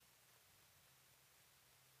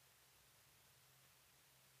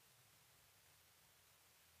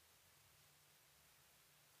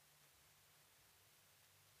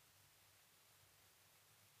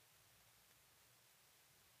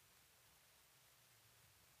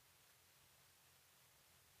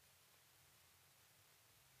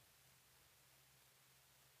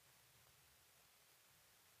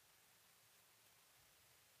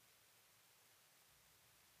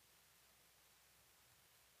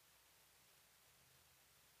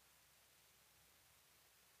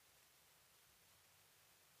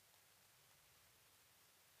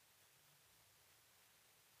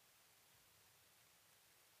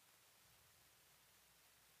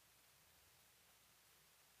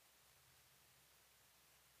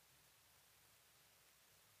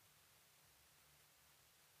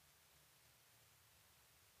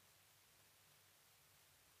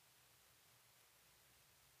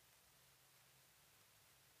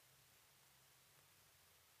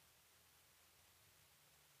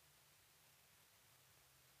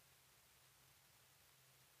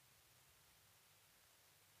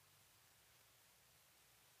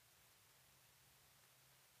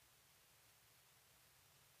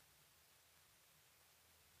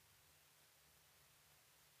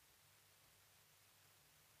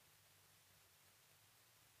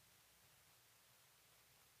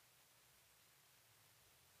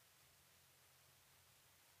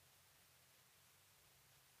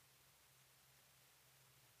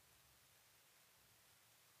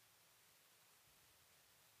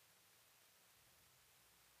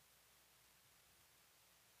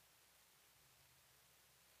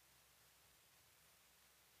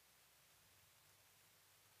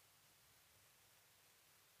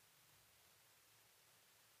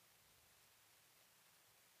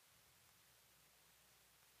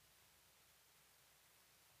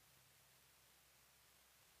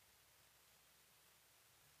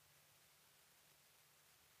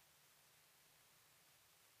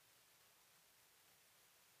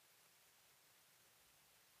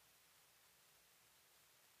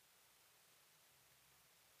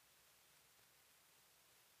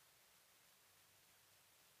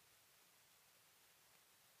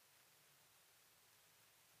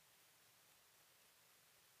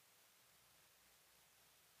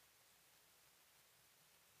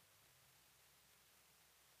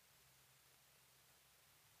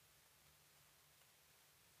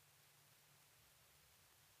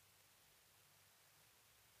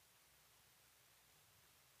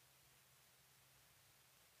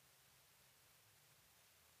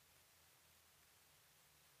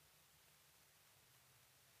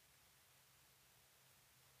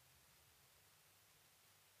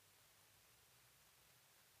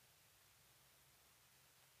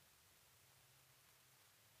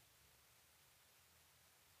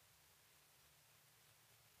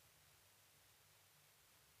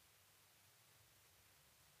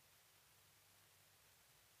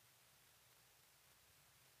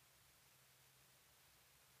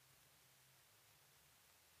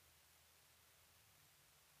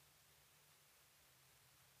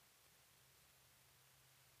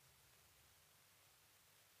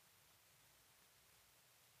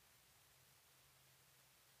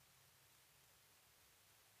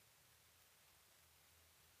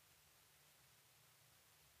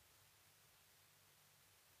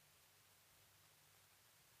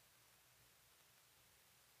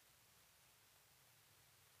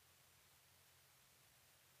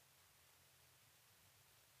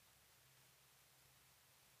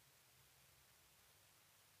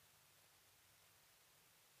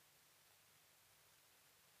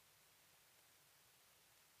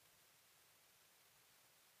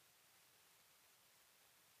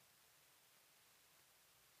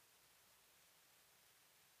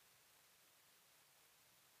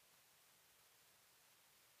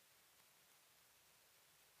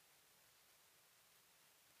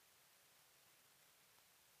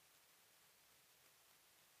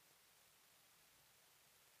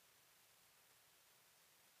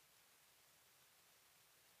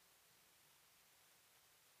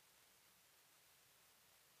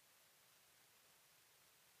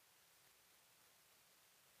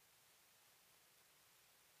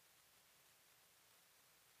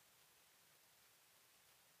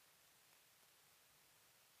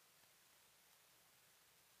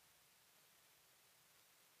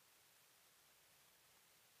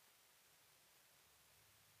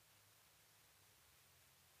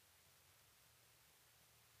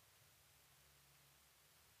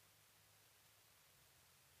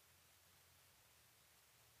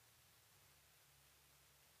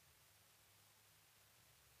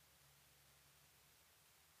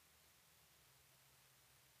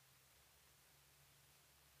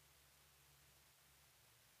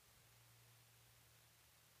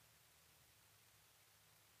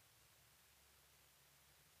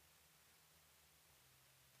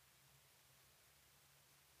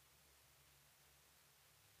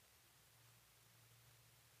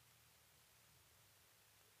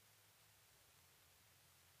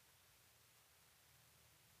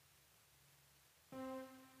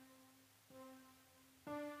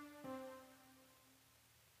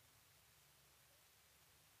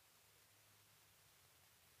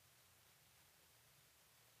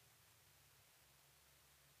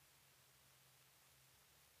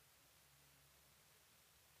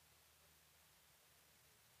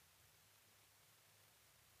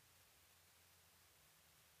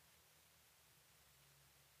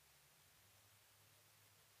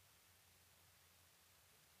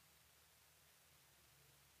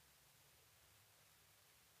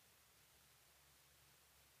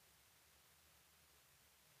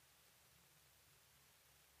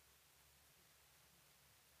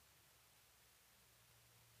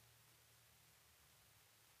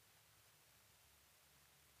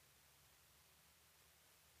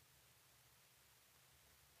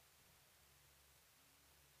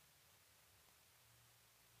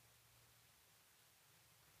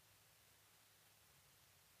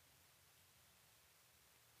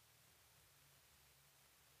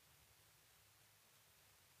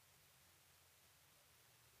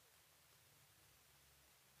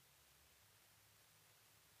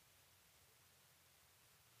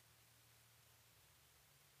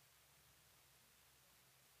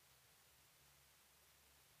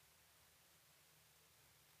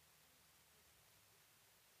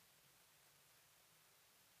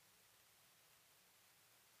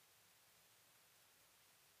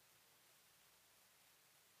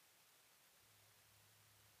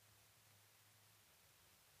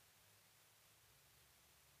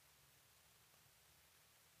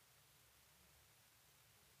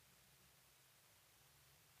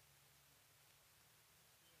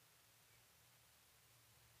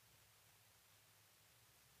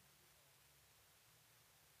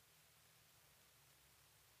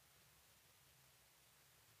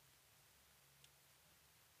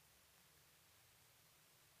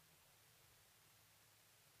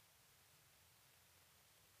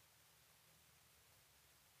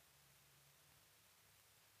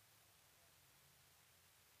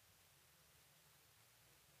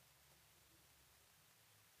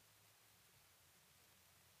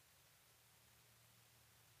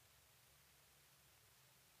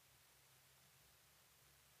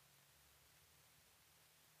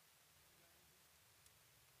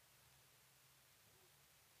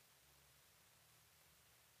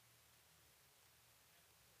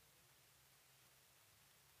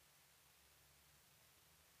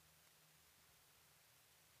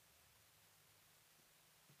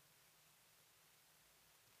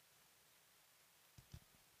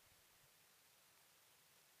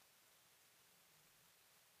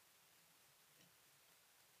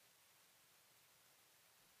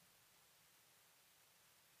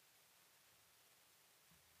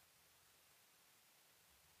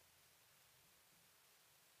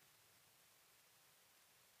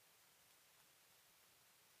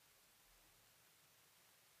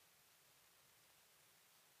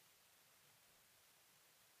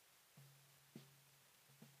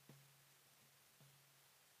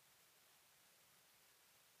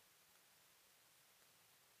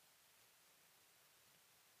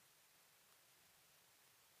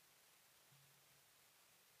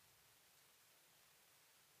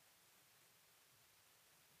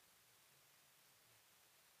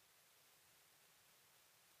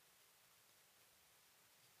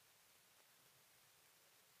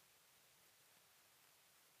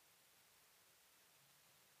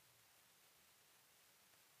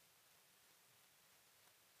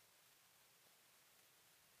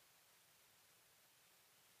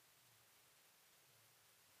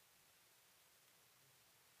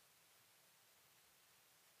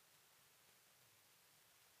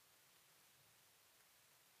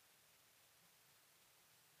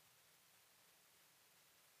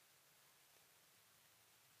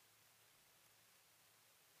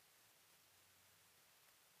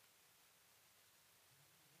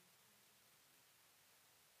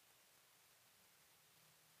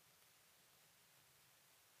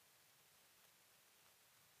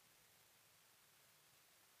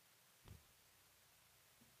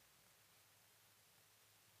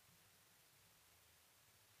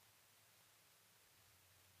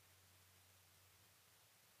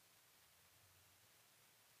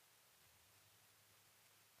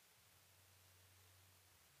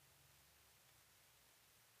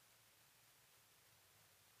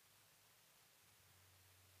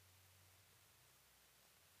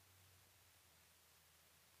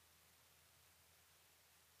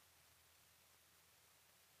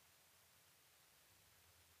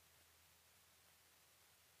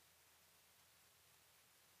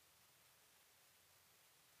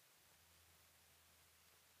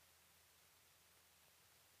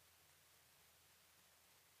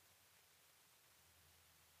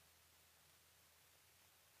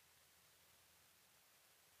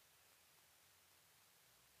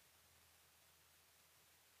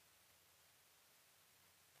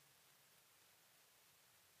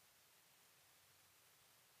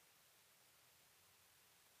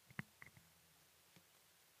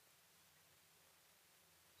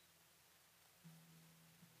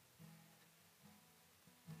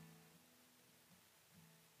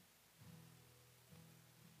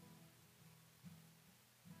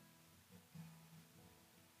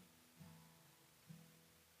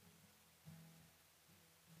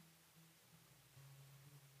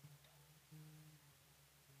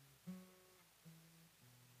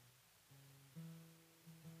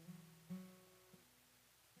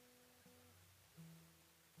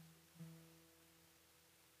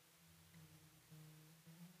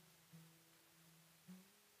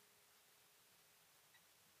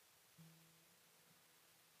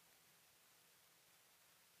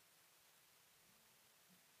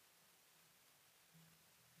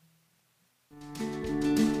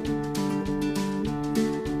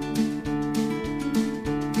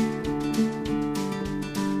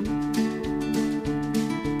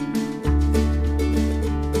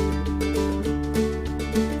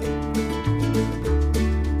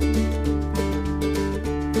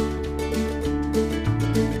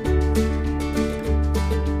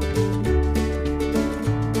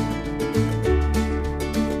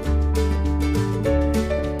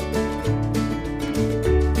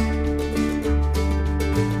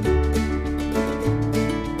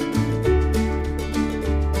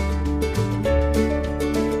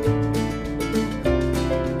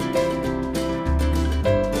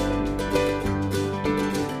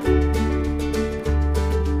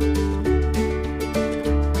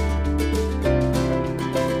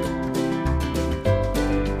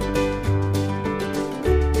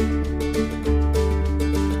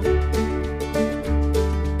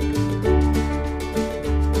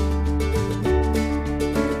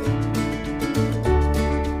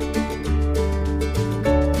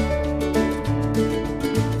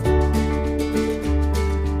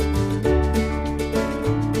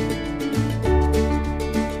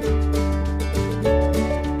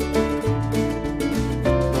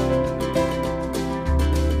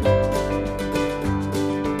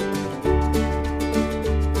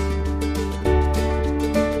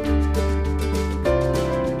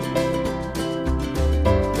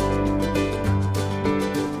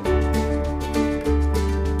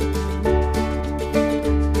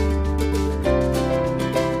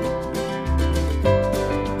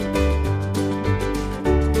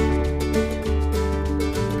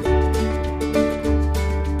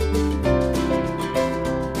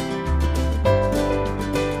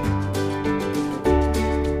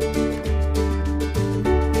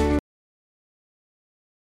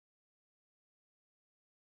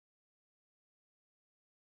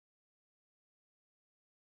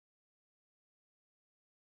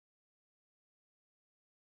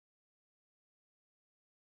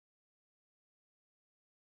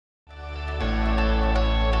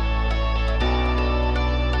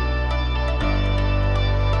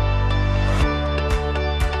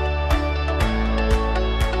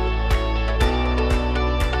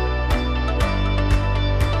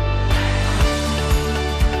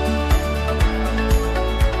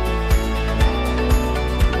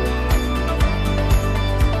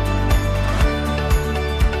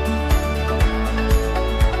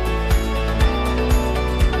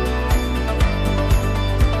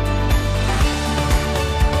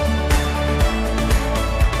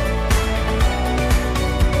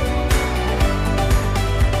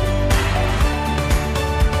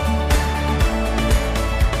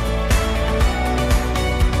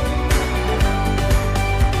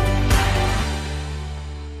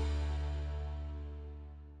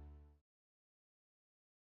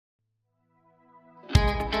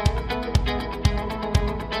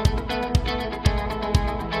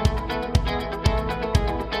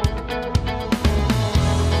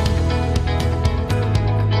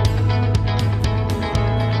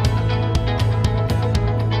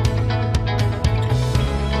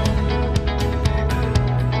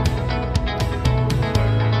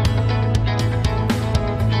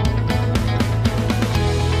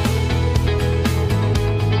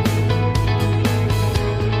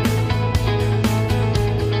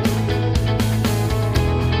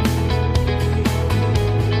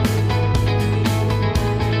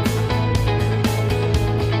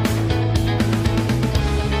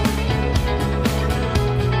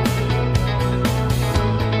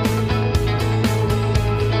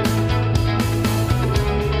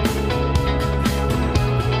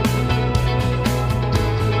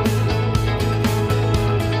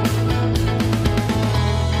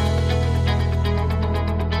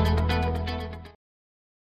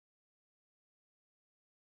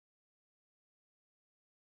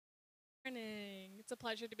It's a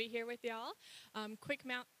pleasure to be here with y'all.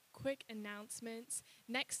 Quick announcements.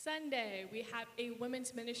 Next Sunday, we have a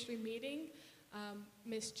women's ministry meeting.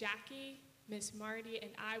 Miss Jackie, Miss Marty,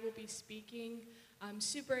 and I will be speaking. I'm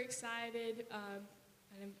super excited,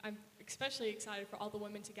 and I'm especially excited for all the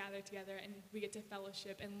women to gather together and we get to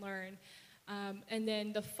fellowship and learn. And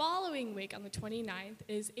then the following week on the 29th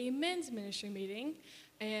is a men's ministry meeting,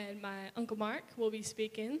 and my Uncle Mark will be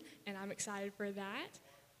speaking, and I'm excited for that.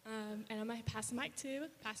 And I'm going to pass the mic to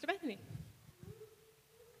Pastor Bethany.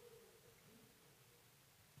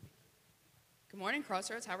 Good morning,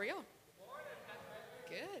 Crossroads. How are y'all?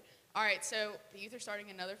 Good. All right, so the youth are starting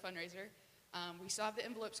another fundraiser. We still have the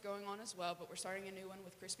envelopes going on as well, but we're starting a new one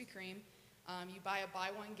with Krispy Kreme. You buy a buy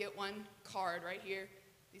one, get one card right here.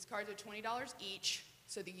 These cards are $20 each,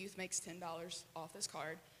 so the youth makes $10 off this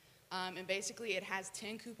card. And basically, it has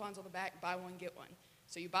 10 coupons on the back, buy one, get one.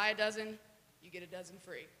 So you buy a dozen, you get a dozen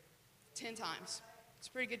free. 10 times. It's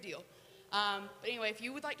a pretty good deal. But anyway, if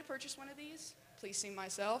you would like to purchase one of these, please see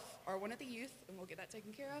myself or one of the youth, and we'll get that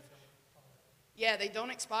taken care of. Yeah, they don't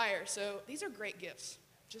expire, so these are great gifts.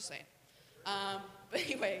 Just saying. But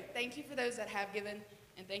anyway, thank you for those that have given,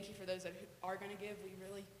 and thank you for those that are going to give. We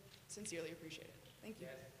really sincerely appreciate it. Thank you.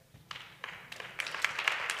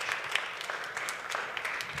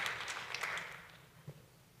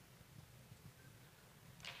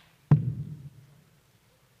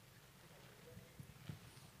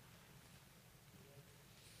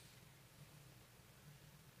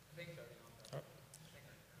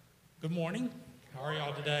 Good morning. How are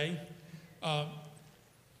y'all today?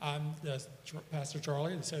 I'm Pastor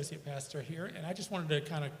Charlie, the associate pastor here, and I just wanted to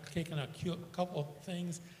kind of kick in a couple of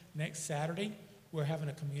things. Next Saturday, we're having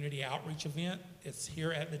a community outreach event. It's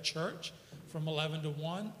here at the church from 11 to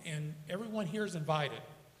 1, and everyone here is invited.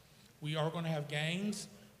 We are going to have games.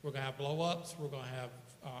 We're going to have blow-ups. We're going to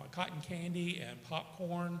have cotton candy and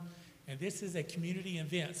popcorn, and this is a community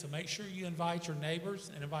event, so make sure you invite your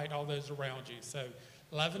neighbors and invite all those around you. So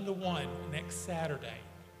 11 to 1 next Saturday.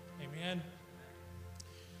 Amen.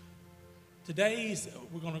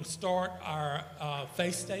 We're going to start our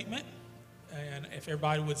faith statement, and if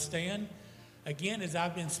everybody would stand. Again, as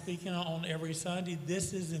I've been speaking on every Sunday,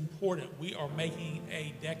 this is important. We are making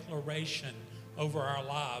a declaration over our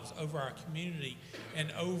lives, over our community,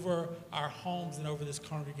 and over our homes and over this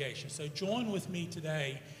congregation. So join with me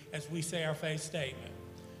today as we say our faith statement.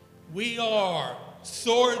 We are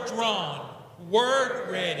sword drawn,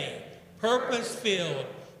 word ready, purpose filled.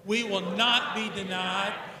 We will not be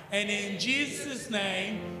denied. And in Jesus'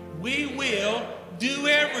 name, we will do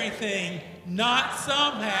everything, not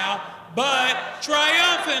somehow, but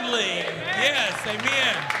triumphantly. Yes,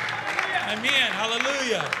 amen. Amen.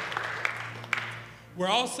 Hallelujah. We're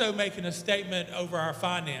also making a statement over our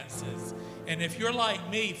finances. And if you're like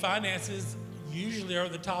me, finances usually are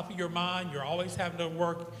at the top of your mind. You're always having to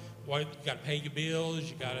work. Well, you got to pay your bills.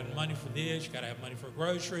 You got to have money for this. You got to have money for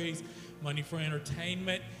groceries, money for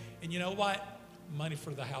entertainment. And you know what? Money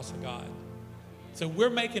for the house of God. So we're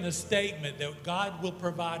making a statement that God will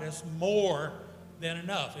provide us more than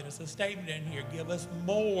enough. And it's a statement in here, give us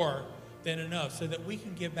more than enough so that we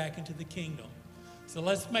can give back into the kingdom. So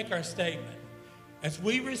let's make our statement. As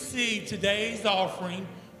we receive today's offering,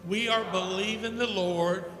 we are believing the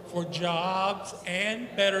Lord for jobs and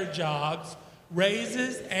better jobs,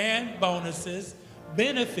 raises and bonuses,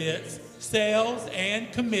 benefits, sales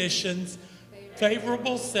and commissions,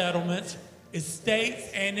 favorable settlements,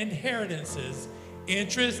 estates and inheritances,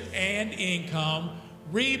 interest and income,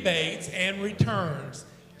 rebates and returns,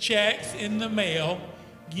 checks in the mail,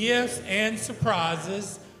 gifts and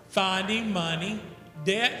surprises, finding money,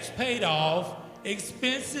 debts paid off,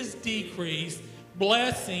 expenses decreased,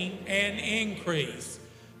 blessing and increase.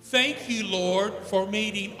 Thank you, Lord, for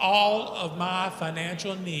meeting all of my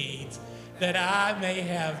financial needs, that I may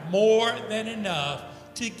have more than enough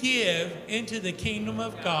to give into the kingdom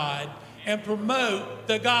of God and promote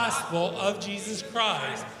the gospel of Jesus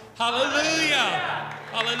Christ. Hallelujah.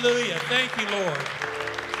 Hallelujah. Thank you, Lord.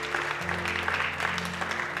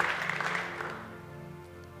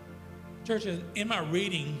 Church, in my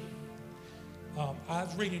reading, I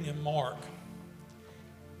was reading in Mark,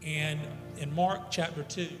 and in Mark chapter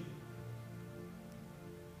 2,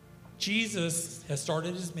 Jesus has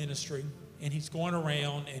started his ministry, and he's going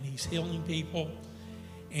around and he's healing people,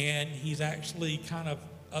 and he's actually kind of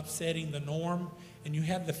upsetting the norm. And you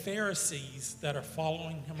have the Pharisees that are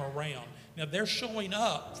following him around. Now they're showing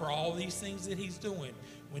up for all these things that he's doing.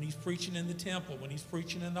 When he's preaching in the temple, when he's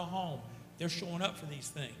preaching in the home, they're showing up for these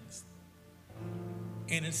things.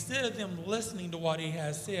 And instead of them listening to what he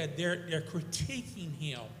has said, they're critiquing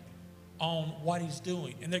him on what he's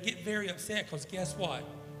doing. And they get very upset because guess what?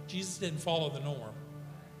 Jesus didn't follow the norm.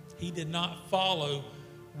 He did not follow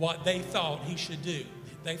what they thought he should do.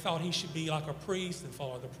 They thought he should be like a priest and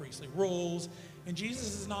follow the priestly rules. And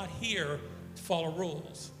Jesus is not here to follow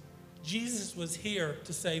rules. Jesus was here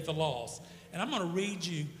to save the lost. And I'm going to read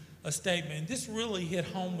you a statement. And this really hit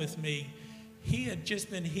home with me. He had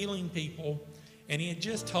just been healing people, and he had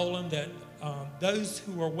just told them that those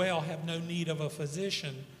who are well have no need of a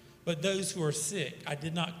physician, but those who are sick. I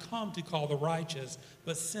did not come to call the righteous,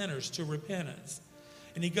 but sinners to repentance.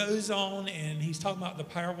 And he goes on, and he's talking about the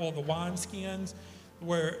parable of the wineskins,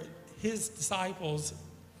 where his disciples,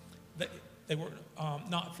 they were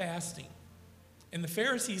not fasting. And the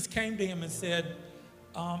Pharisees came to him and said,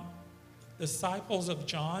 the disciples of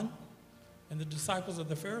John and the disciples of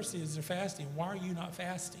the Pharisees are fasting. Why are you not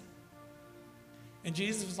fasting? And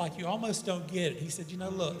Jesus was like, you almost don't get it. He said,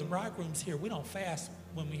 look, the bridegroom's here. We don't fast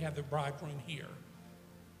when we have the bridegroom here.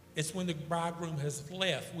 It's when the bridegroom has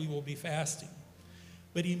left, we will be fasting.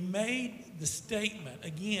 But he made the statement,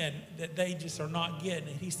 again, that they just are not getting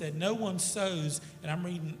it. He said, no one sews, and I'm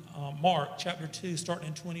reading Mark chapter 2, starting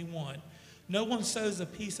in 21. No one sews a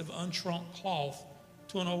piece of unshrunk cloth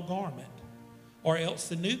to an old garment, or else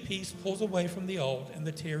the new piece pulls away from the old, and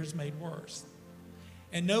the tear is made worse.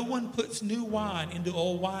 And no one puts new wine into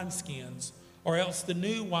old wineskins, or else the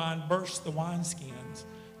new wine bursts the wineskins.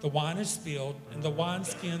 The wine is spilled, and the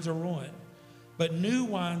wineskins are ruined. But new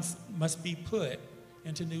wines must be put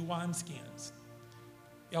into new wineskins.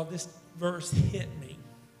 Y'all, this verse hit me.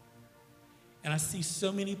 And I see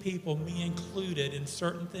so many people, me included, in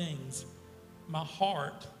certain things. My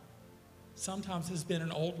heart sometimes has been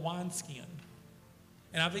an old wineskin.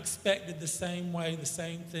 And I've expected the same way, the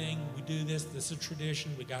same thing. We do this is a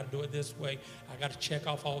tradition. We got to do it this way. I got to check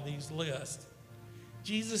off all these lists.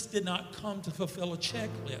 Jesus did not come to fulfill a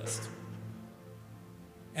checklist.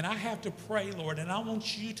 And I have to pray, Lord, and I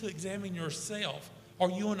want you to examine yourself. Are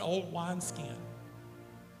you an old wineskin?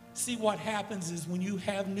 See, what happens is when you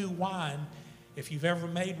have new wine, if you've ever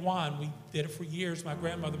made wine, we did it for years. My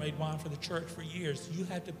grandmother made wine for the church for years. You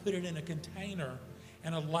have to put it in a container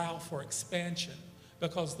and allow for expansion,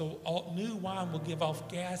 because the new wine will give off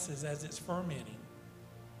gases as it's fermenting.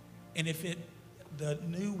 And if the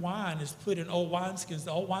new wine is put in old wineskins,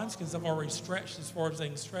 the old wineskins have already stretched as far as they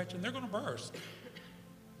can stretch, and they're going to burst.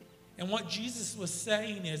 And what Jesus was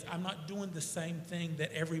saying is, I'm not doing the same thing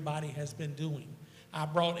that everybody has been doing. I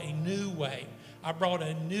brought a new way. I brought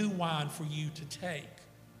a new wine for you to take.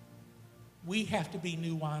 We have to be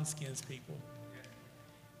new wineskins, people.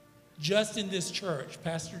 Just in this church,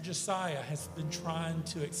 Pastor Josiah has been trying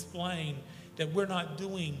to explain that we're not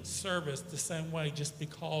doing service the same way just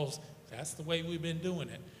because that's the way we've been doing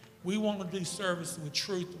it. We want to do service with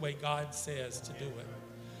truth the way God says to do it.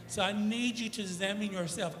 So I need you to examine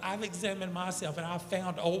yourself. I've examined myself, and I've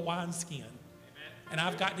found old wineskin. And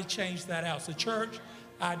I've got to change that out. So church,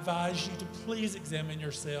 I advise you to please examine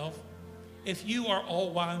yourself. If you are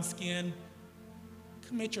old wineskin,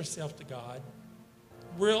 commit yourself to God.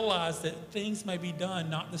 Realize that things may be done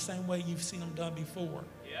not the same way you've seen them done before.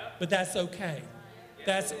 But that's okay.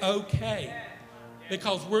 That's okay.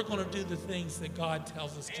 Because we're going to do the things that God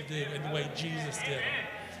tells us to do in the way Jesus did them.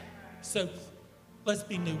 So let's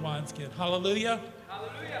be new wineskin. Hallelujah.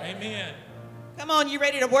 Hallelujah. Amen. Come on, you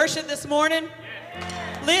ready to worship this morning?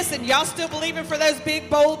 Listen, y'all still believing for those big,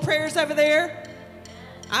 bold prayers over there?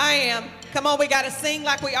 I am. Come on, we got to sing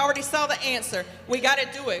like we already saw the answer. We got to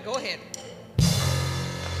do it. Go ahead.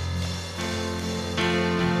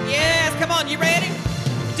 Yes, come on, you ready?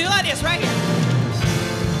 Do like this right here.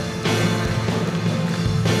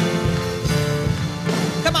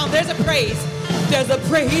 Come on, there's a praise. There's a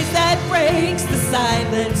praise that breaks the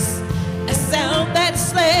silence, a sound that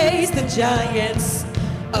slays the giants,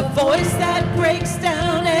 a voice that breaks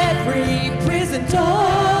down every prison door.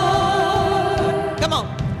 Come on.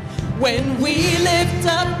 When we lift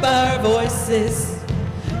up our voices,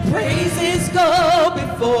 praises go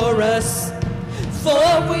before us,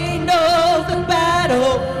 for we know the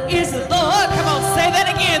battle is the Lord. Come on, say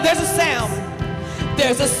that again. There's a sound.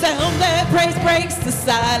 There's a sound that breaks the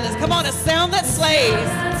silence. Come on, a sound that slays.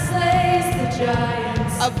 The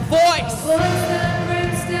giants. A voice. That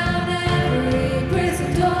breaks down every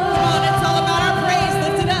prison door. Come on, it's all about our praise.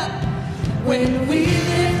 Lift it up. When we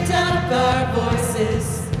lift up our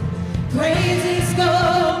voices, praises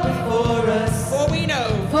go before us. For we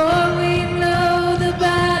know the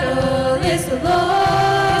battle is the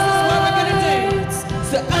Lord. This is what we're going to do.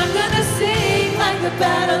 So I'm gonna sing like the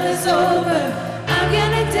battle is over. I'm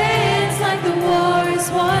gonna dance like the war is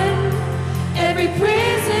won. Every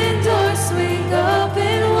prison door swing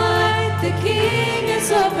open wide. the King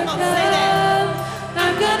is overcome. Come on, say that.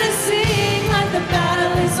 I'm gonna sing like the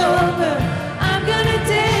battle is over. I'm gonna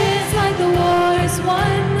dance like the war is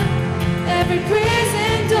won. Every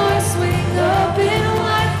prison door swing open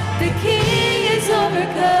wide. The King is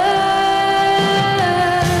overcome.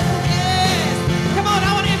 Yes. Come on,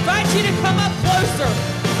 I want to invite you to come up closer.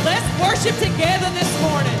 Let's worship together this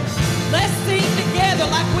morning. Let's sing together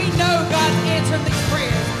like we know God's answered these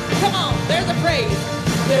prayers. Come on, there's a praise.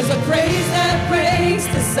 There's a praise that breaks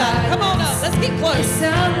the silence. Come on up, let's get A close.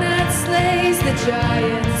 sound that slays the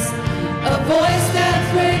giants. A voice that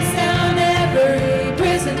breaks down every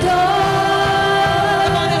prison door.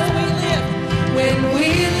 Come on, as we lift. When we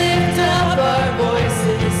lift up our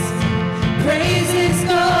voices, praises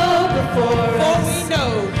go before For us. we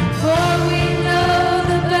know. For we know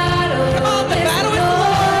the battle. Come on, the battle is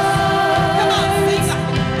won. Come on, sing.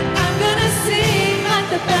 I'm gonna sing like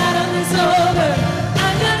the battle is over.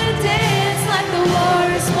 I'm gonna dance like the war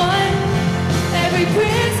is won. Every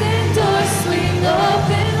prison door swing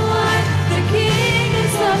open wide. The King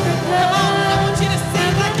is overcome. Come on, I want you to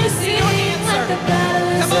sing like you see your answer. Like the battle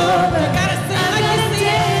is Come on, over. you gotta sing I'm like you gonna see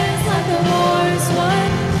it. dance like the war is won.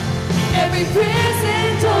 Every prison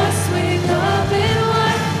door swing open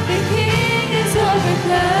wide. The King is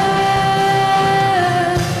overcome.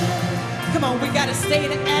 Come on, we got to stay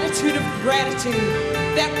in an attitude of gratitude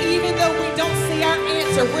that even though we don't see our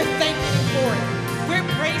answer, we're thanking Him for it. We're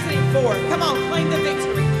praising Him for it. Come on, claim the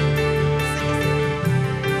victory.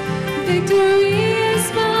 Victory is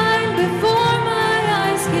mine before my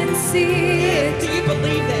eyes can see it. Do you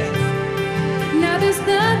believe that? Now there's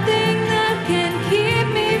nothing that can keep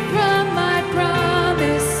me from my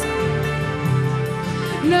promise.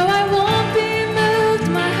 No, I won't be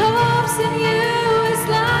moved. My hopes in you as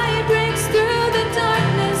light breaks through the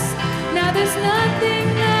darkness. Now there's nothing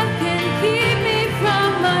that can keep me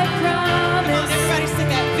from my Come on, promise. everybody sing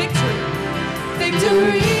that victory.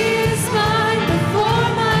 Victory is mine before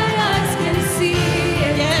my eyes can see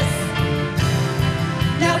it. Yes.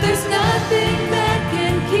 Now there's nothing that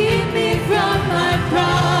can keep me from my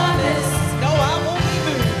promise. No, I won't be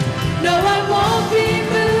moved. No, I won't be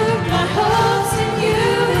moved. My hopes in you,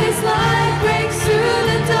 His light breaks through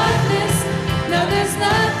the darkness. No, there's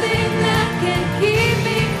nothing that can keep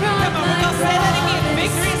me from Come on, we're my going to say that again. promise.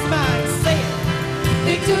 Victory is mine. Say it.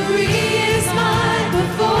 Victory is mine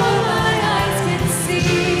before my eyes can see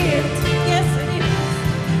it. Yes, it is.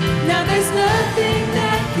 Now there's nothing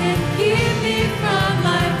that can keep me from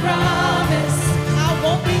my promise. I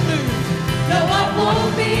won't be moved. No, I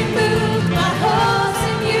won't be moved. My hopes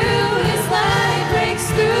in you, His light breaks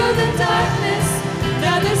through the darkness.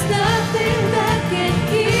 Now there's nothing that can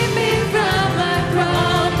keep me from my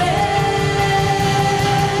promise.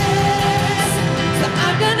 So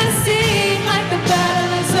I'm gonna sing like the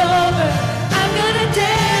battle is over. I'm gonna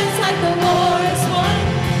dance like the war is won.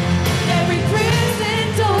 Every prison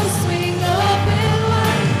door swing open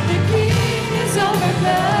wide. The King is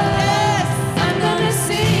overcome. Yes. I'm gonna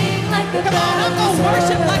sing like the Come on, I'm battle going is to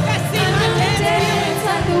worship over. like I see I'm my gonna dad's dance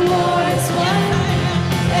like the war is won. Yes, I am.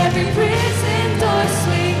 Every prison door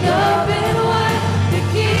swing open wide. The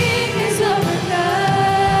King is overcome.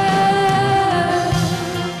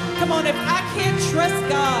 Come on, if I can't trust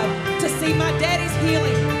God to see my daddy's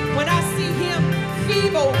healing, when I see him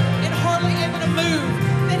feeble and hardly able to move,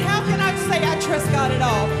 then how can I say I trust God at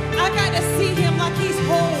all? I got to see him like he's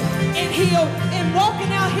whole and healed and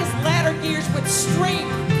walking out his latter years with strength.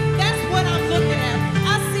 That's what I'm looking at.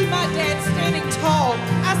 I see my dad standing tall.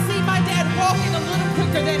 I see my dad walking a little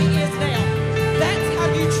quicker than he is now. That's how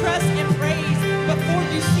you trust and praise before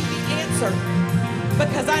you see the answer.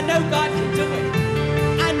 Because I know God can do it.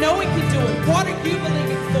 I know He can do it. What are you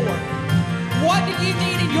believing for? What do you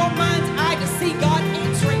need in your mind's eye to see God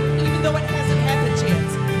answering even though it hasn't happened yet?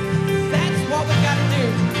 That's what we got to do.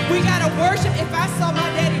 We got to worship. If I saw my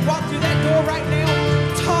daddy walk through that door right now,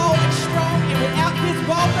 tall and strong and without his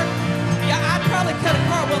walker, yeah, I'd probably cut a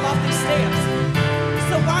cartwheel off these steps.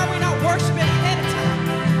 So why are we not worshiping ahead of time?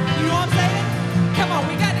 You know what I'm saying? Come on,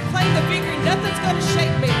 we got to claim the victory. Nothing's going to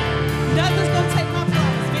shake me. Nothing's going to take my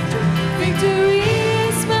promise. Victory. Victory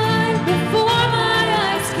is mine before my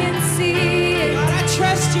eyes can see it. God, I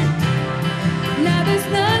trust you. Now there's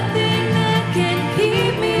nothing that can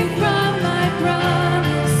keep me from my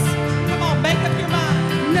promise. Come on,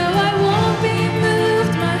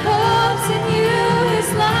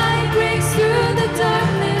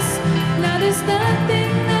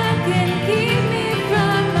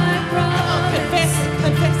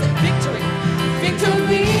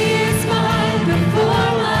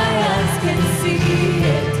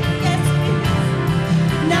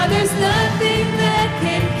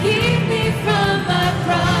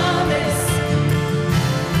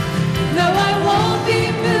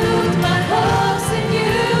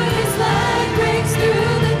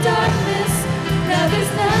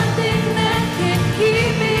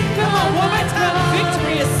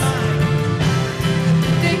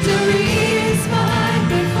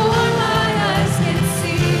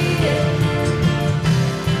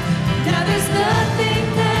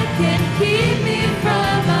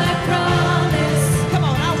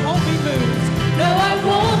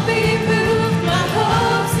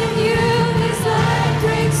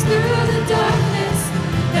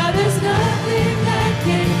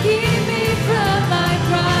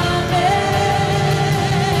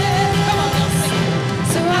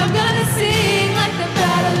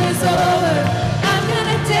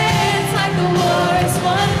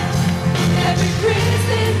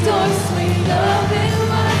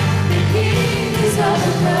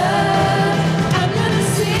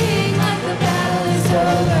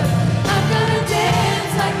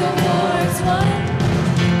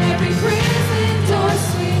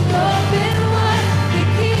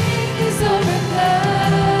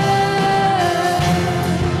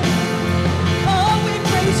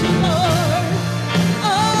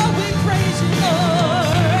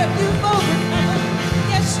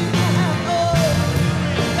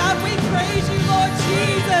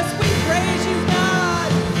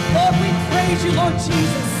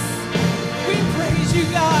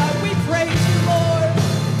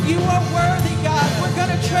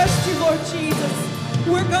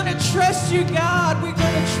 going to trust you, God. We're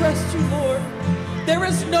going to trust you, Lord. There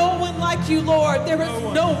is no one like you, Lord. There is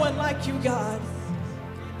no one like you, God.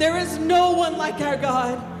 There is no one like our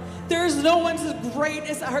God. There is no one as great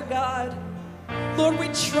as our God. Lord, we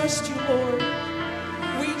trust you, Lord.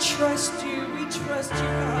 We trust you. We trust you,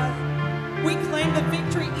 God. We claim the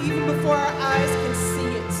victory even before our eyes can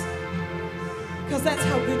see it. Because that's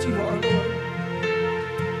how good you are, Lord.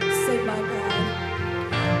 Say, my God.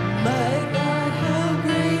 My God, how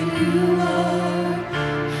great you are.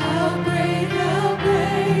 How great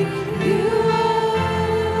you are.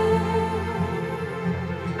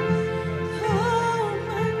 Oh,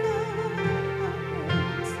 my God.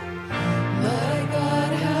 My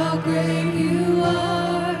God, how great you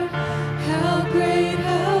are. How great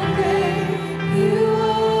you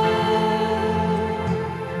are.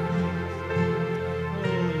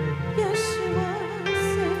 Yes, you are.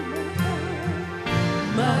 Say,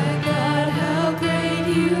 my God, how great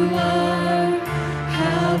you are.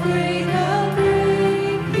 How great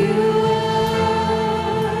you are.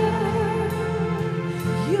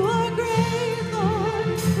 You are great,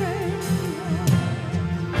 Lord, great.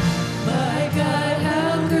 My God,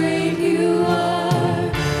 how great you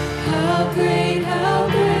are. How great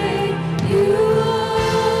you are.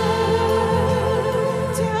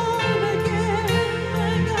 Tell him again,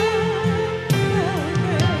 my God, how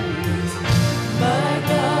great. My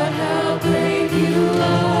God, how great you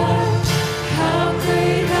are. How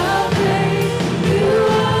great you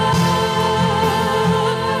are.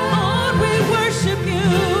 Lord, we worship you.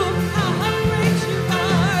 How great you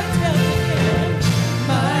are. Tell him again.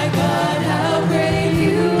 My God, how great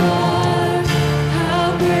you are. How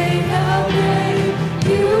great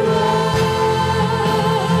you are.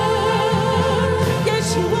 Yes,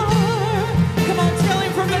 you are. Come on, tell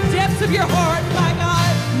him from the depths of your heart, my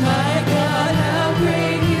God. My God, how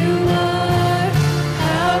great you are.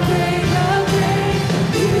 How great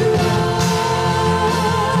you are.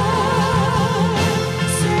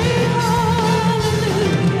 Say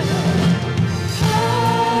hallelujah.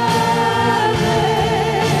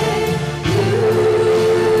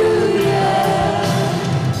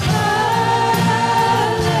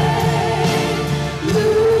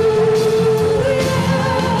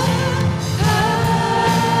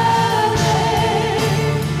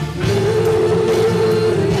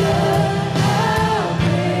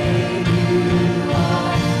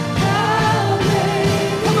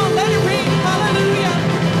 Come on, let it ring. Hallelujah.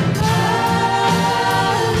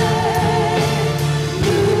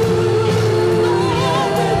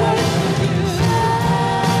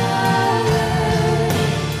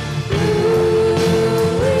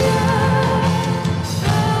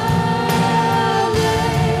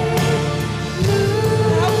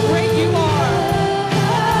 Lord, we worship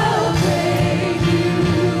how great you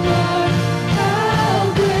are.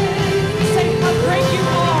 Say how great you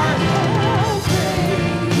are.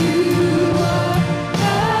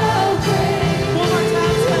 One more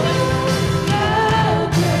time, tell him.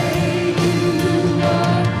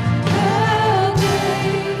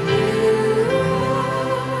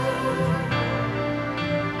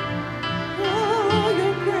 Oh,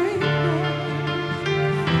 you're great, Lord.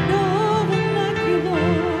 No one like you,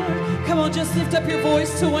 Lord. Come on, just lift up your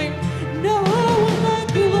voice to him. No one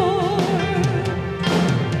like you, Lord.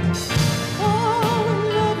 Oh, we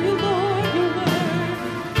love you, Lord. You're worthy.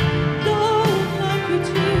 No one like you,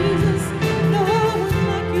 Jesus. No one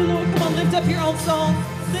like you, Lord. Come on, lift up your own song.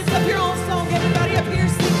 Lift up your own song. Everybody up here,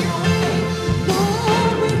 sing your own thing.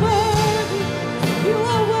 Lord, we worthy. You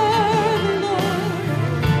are worthy, Lord.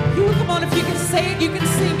 You come on, if you can say it, you can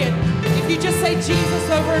sing it. If you just say Jesus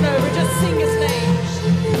over and over, just sing his name.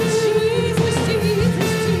 Jesus,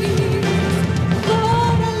 Jesus, Jesus.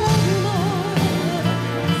 Lord, I love you, Lord.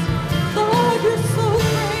 Lord, you're so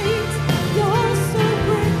great. You're so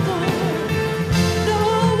great, Lord. No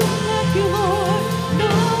one like you, Lord.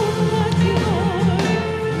 No one like you, Lord.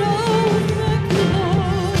 No one like you,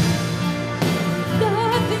 Lord.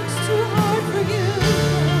 Nothing's too hard for you,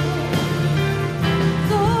 Lord.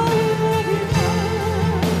 Lord, we love you,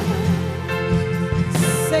 Lord.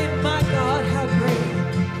 Say, my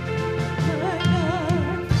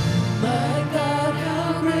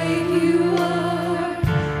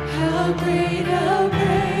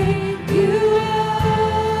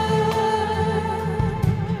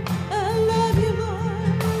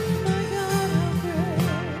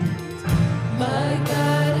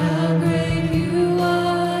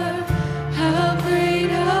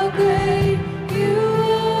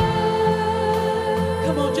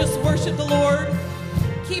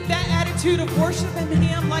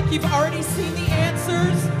Him like you've already seen the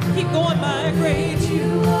answers. Keep going, my great.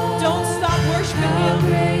 Don't stop worshiping Him.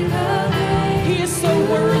 He is so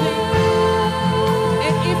worthy.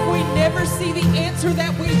 And if we never see the answer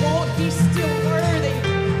that we want, He's still worthy.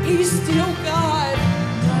 He's still God.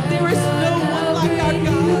 There is no one like our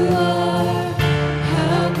God.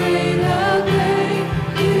 How great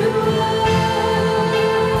you are.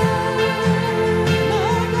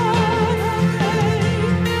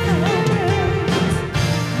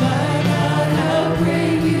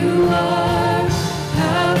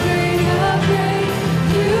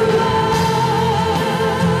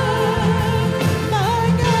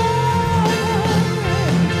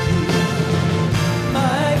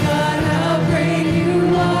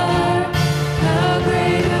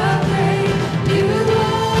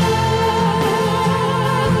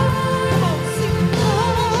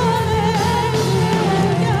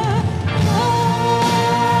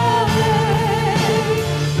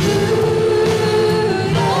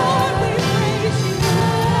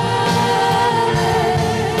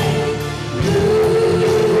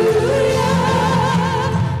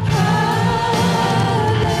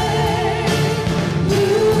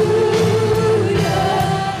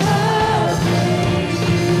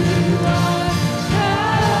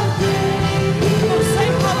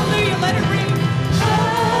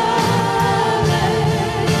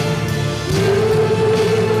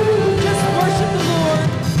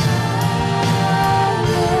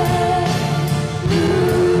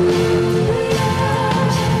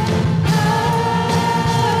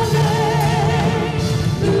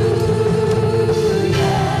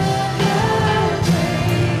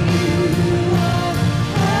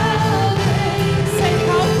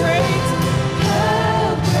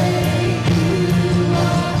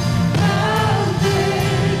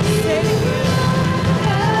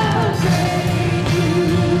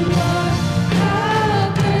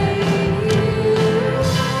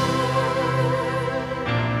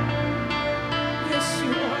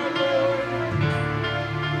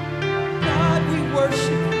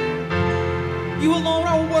 You alone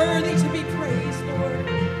are worthy to be praised, Lord.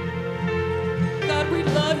 God, we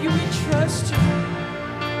love you, we trust you.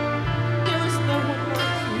 There is no one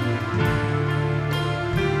like you.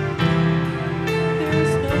 There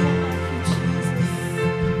is no one like you, Jesus.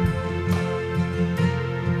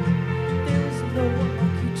 There is no one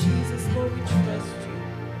like you, Jesus. Lord, we trust you.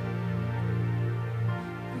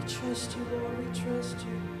 We trust you, Lord, we trust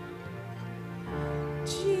you.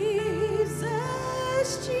 Jesus,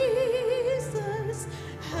 Jesus,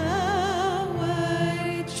 how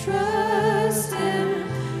I trust Him,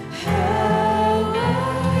 how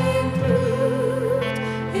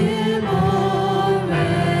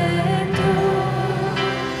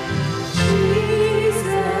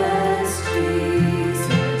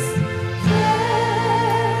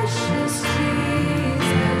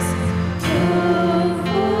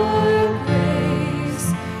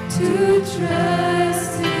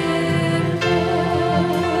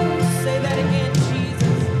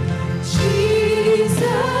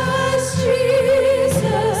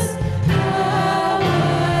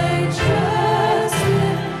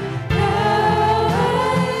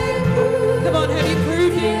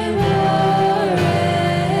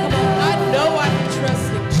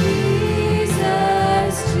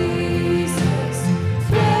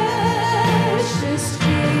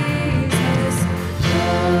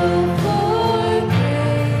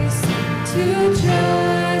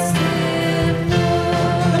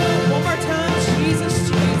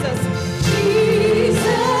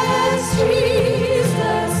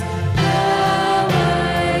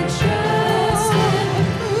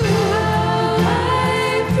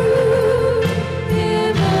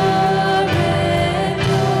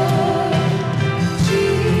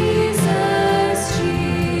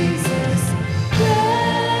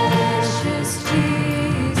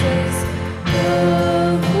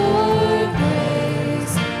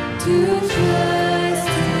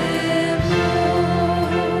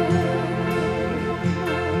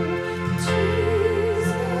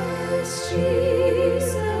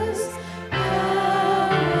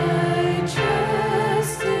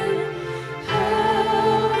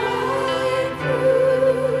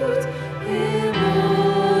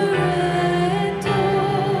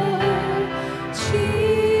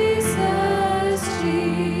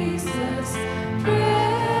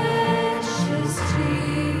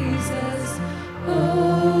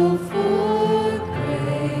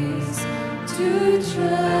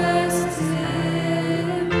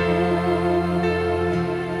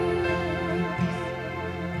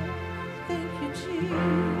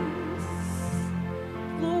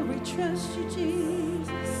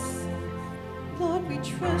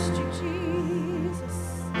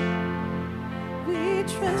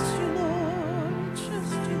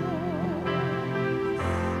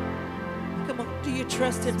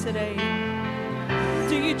trust him today?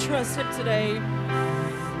 Do you trust him today?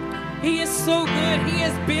 He is so good. He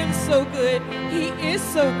has been so good. He is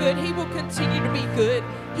so good. He will continue to be good.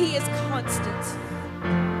 He is constant.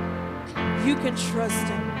 You can trust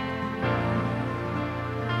him.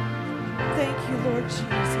 Thank you, Lord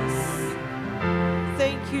Jesus.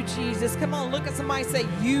 Thank you, Jesus. Come on, look at somebody and say,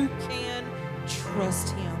 you can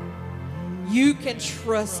trust him. You can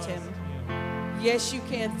trust him. Yes, you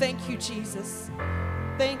can. Thank you, Jesus.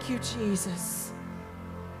 Thank you, Jesus.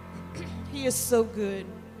 He is so good.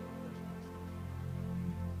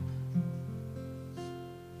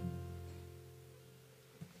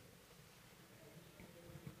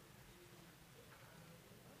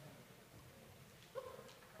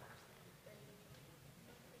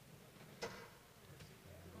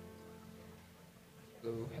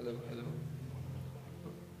 Hello, hello, hello.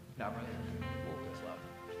 No, brother. Whoa, that's loud.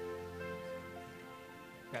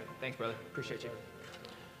 Got it. Thanks, brother. Appreciate you.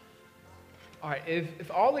 All right,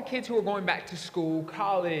 if all the kids who are going back to school,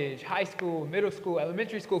 college, high school, middle school,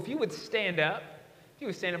 elementary school, if you would stand up, I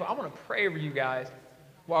want to pray over you guys.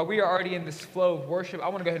 While we are already in this flow of worship, I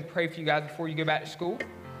want to go ahead and pray for you guys before you go back to school.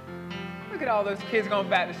 Look at all those kids going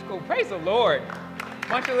back to school. Praise the Lord.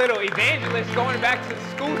 Bunch of little evangelists going back to the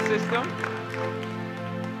school system.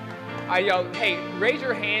 All right, y'all, hey, raise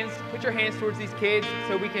your hands, put your hands towards these kids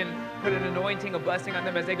so we can put an anointing, a blessing on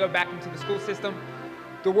them as they go back into the school system.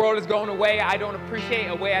 The world is going away I don't appreciate,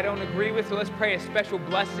 a way I don't agree with, so let's pray a special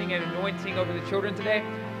blessing and anointing over the children today.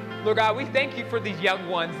 Lord God, we thank you for these young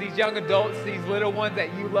ones, these young adults, these little ones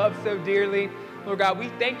that you love so dearly. Lord God, we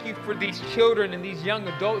thank you for these children and these young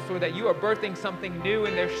adults, Lord, that you are birthing something new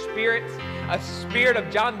in their spirits, a spirit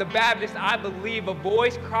of John the Baptist, I believe, a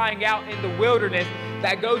voice crying out in the wilderness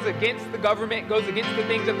that goes against the government, goes against the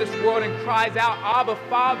things of this world and cries out, Abba,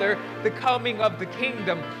 Father, the coming of the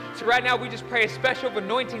kingdom. So right now we just pray a special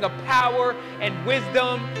anointing of power and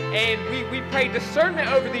wisdom, and we pray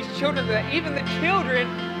discernment over these children, that even the children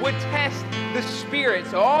would test the Spirit.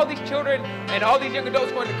 So all these children and all these young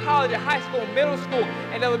adults going to college and high school, middle school,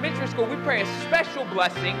 and elementary school, we pray a special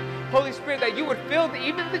blessing, Holy Spirit, that you would fill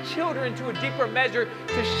even the children to a deeper measure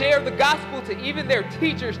to share the gospel to even their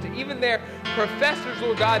teachers, to even their professors,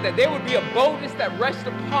 Lord God, that there would be a boldness that rests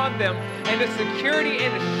upon them and a security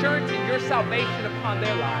and assurance in your salvation upon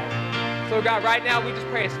their lives. So God, right now we just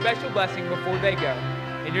pray a special blessing before they go.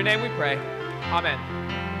 In your name we pray. Amen.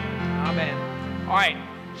 Amen. All right,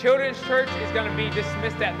 Children's Church is going to be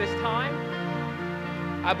dismissed at this time.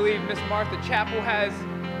 I believe Miss Martha Chapel has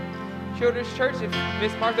Children's Church. If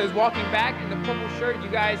Miss Martha is walking back in the purple shirt, you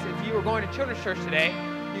guys, if you are going to Children's Church today,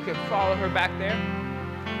 you can follow her back there.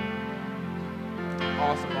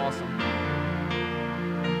 Awesome, awesome.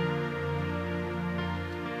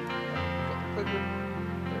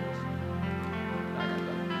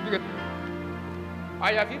 You're good. All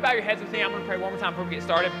right, if you bow your heads with me, I'm going to pray one more time before we get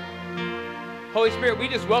started. Holy Spirit, we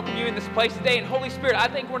just welcome you in this place today. And Holy Spirit, I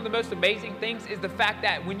think one of the most amazing things is the fact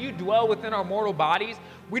that when you dwell within our mortal bodies,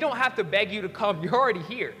 we don't have to beg you to come. You're already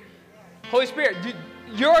here. Holy Spirit,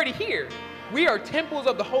 you're already here. We are temples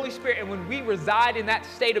of the Holy Spirit, and when we reside in that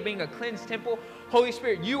state of being a cleansed temple, Holy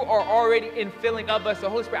Spirit, you are already infilling of us. So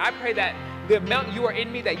Holy Spirit, I pray that the amount you are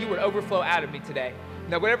in me, that you would overflow out of me today.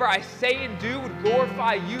 That whatever I say and do would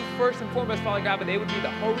glorify you first and foremost, Father God, but they would be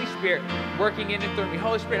the Holy Spirit working in and through me.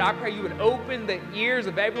 Holy Spirit, I pray you would open the ears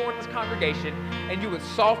of everyone in this congregation, and you would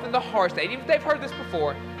soften the hearts, that even if they've heard this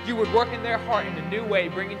before, you would work in their heart in a new way,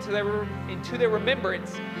 bring into their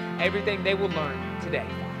remembrance everything they will learn today,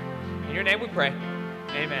 Father. In your name we pray.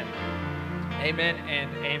 Amen. Amen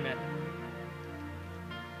and amen.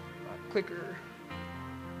 Clicker.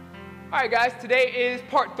 All right, guys, today is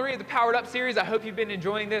part 3 of the Powered Up series. I hope you've been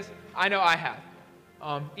enjoying this. I know I have.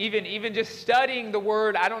 Even just studying the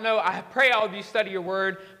Word, I don't know, I pray all of you study your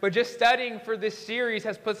Word, but just studying for this series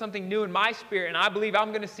has put something new in my spirit, and I believe I'm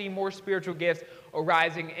going to see more spiritual gifts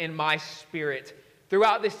arising in my spirit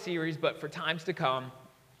throughout this series, but for times to come.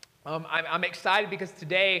 I'm excited because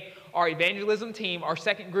today our evangelism team, our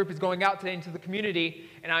second group, is going out today into the community,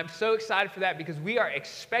 and I'm so excited for that because we are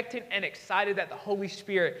expectant and excited that the Holy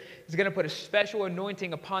Spirit is going to put a special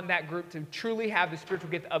anointing upon that group to truly have the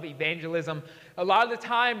spiritual gift of evangelism. A lot of the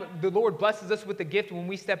time, the Lord blesses us with the gift when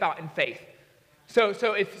we step out in faith. So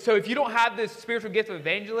if you don't have this spiritual gift of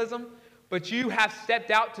evangelism, but you have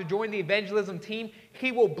stepped out to join the evangelism team,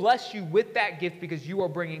 He will bless you with that gift because you are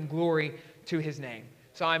bringing glory to His name.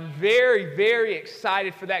 So I'm very, very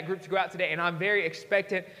excited for that group to go out today, and I'm very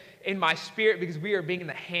expectant in my spirit because we are being in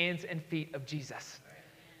the hands and feet of Jesus.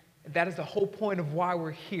 And that is the whole point of why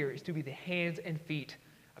we're here, is to be the hands and feet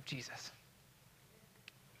of Jesus.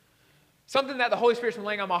 Something that the Holy Spirit's been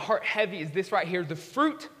laying on my heart heavy is this right here. The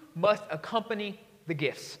fruit must accompany the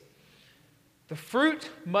gifts. The fruit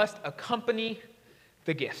must accompany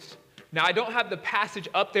the gifts. Now, I don't have the passage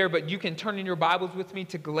up there, but you can turn in your Bibles with me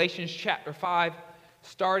to Galatians chapter 5,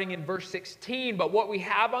 starting in verse 16. But what we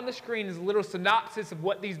have on the screen is a little synopsis of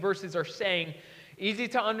what these verses are saying. Easy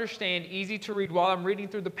to understand, easy to read. While I'm reading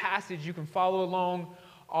through the passage, you can follow along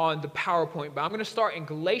on the PowerPoint. But I'm going to start in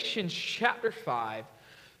Galatians chapter 5,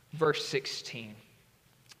 verse 16.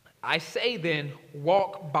 I say then,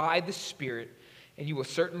 walk by the Spirit, and you will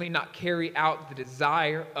certainly not carry out the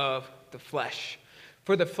desire of the flesh.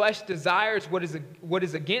 For the flesh desires what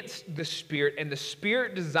is against the Spirit, and the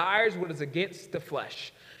Spirit desires what is against the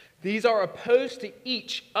flesh. These are opposed to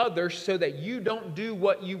each other so that you don't do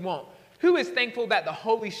what you want. Who is thankful that the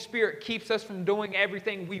Holy Spirit keeps us from doing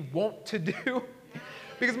everything we want to do?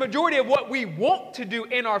 Because majority of what we want to do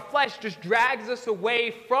in our flesh just drags us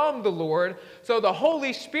away from the Lord. So the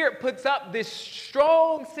Holy Spirit puts up this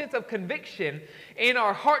strong sense of conviction in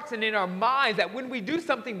our hearts and in our minds that when we do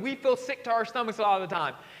something, we feel sick to our stomachs a lot of the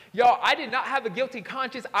time. Y'all, I did not have a guilty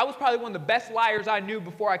conscience. I was probably one of the best liars I knew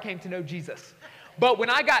before I came to know Jesus. But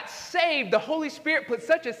when I got saved, the Holy Spirit put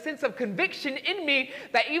such a sense of conviction in me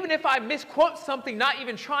that even if I misquote something, not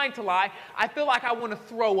even trying to lie, I feel like I want to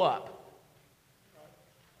throw up.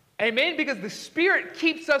 Amen? Because the Spirit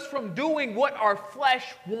keeps us from doing what our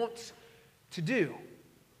flesh wants to do.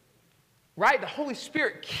 Right? The Holy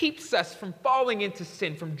Spirit keeps us from falling into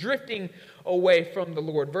sin, from drifting away from the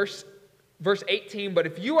Lord. Verse 18, but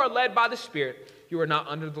if you are led by the Spirit, you are not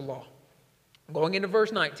under the law. Going into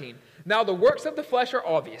verse 19. Now the works of the flesh are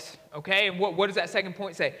obvious. Okay? And what does that second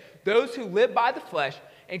point say? Those who live by the flesh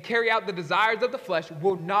and carry out the desires of the flesh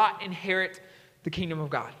will not inherit the kingdom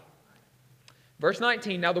of God. Verse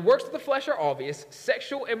 19, now the works of the flesh are obvious: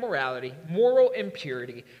 sexual immorality, moral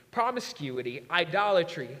impurity, promiscuity,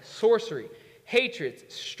 idolatry, sorcery,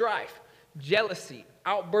 hatreds, strife, jealousy,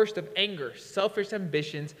 outburst of anger, selfish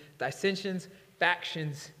ambitions, dissensions,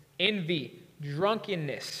 factions, envy,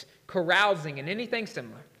 drunkenness, carousing, and anything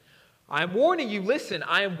similar. I am warning you, listen,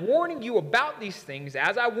 I am warning you about these things,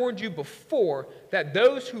 as I warned you before, that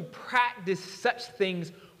those who practice such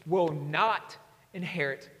things will not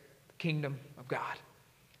inherit the kingdom of God.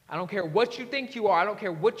 I don't care what you think you are. I don't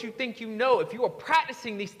care what you think you know. If you are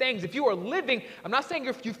practicing these things, if you are living, I'm not saying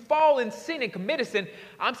if you fall in sin and commit a sin.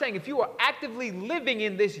 I'm saying if you are actively living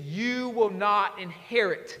in this, you will not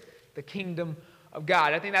inherit the kingdom of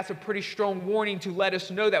God. I think that's a pretty strong warning to let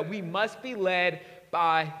us know that we must be led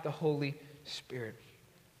by the Holy Spirit.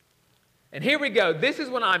 And here we go. This is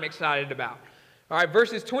what I'm excited about. All right,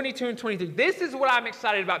 verses 22 and 23. This is what I'm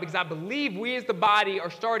excited about because I believe we as the body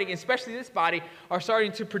are starting, especially this body, are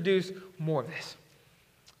starting to produce more of this.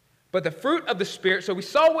 But the fruit of the Spirit, so we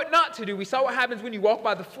saw what not to do. We saw what happens when you walk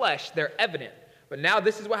by the flesh. They're evident. But now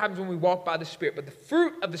this is what happens when we walk by the Spirit. But the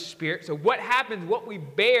fruit of the Spirit, so what happens, what we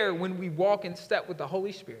bear when we walk in step with the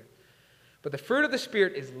Holy Spirit. But the fruit of the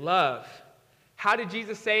Spirit is love. How did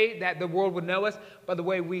Jesus say that the world would know us? By the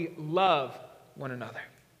way we love one another.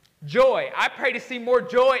 Joy. I pray to see more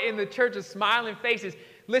joy in the church of smiling faces.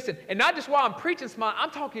 Listen, and not just while I'm preaching smiling,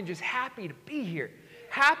 I'm talking just happy to be here.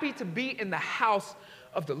 Happy to be in the house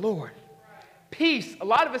of the Lord. Peace. A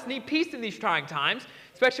lot of us need peace in these trying times,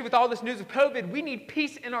 especially with all this news of COVID. We need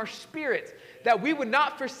peace in our spirits, that we would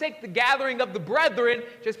not forsake the gathering of the brethren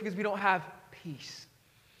just because we don't have peace.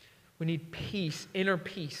 We need peace, inner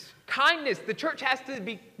peace. Kindness. The church has to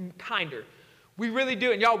be kinder. We really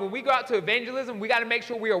do. And y'all, when we go out to evangelism, we got to make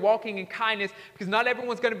sure we are walking in kindness because not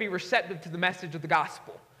everyone's going to be receptive to the message of the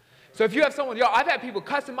gospel. So if you have someone, y'all, I've had people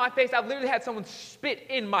cuss in my face. I've literally had someone spit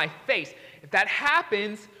in my face. If that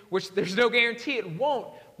happens, which there's no guarantee it won't,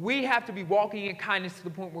 we have to be walking in kindness to the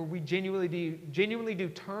point where we genuinely do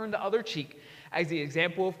turn the other cheek as the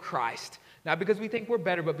example of Christ. Not because we think we're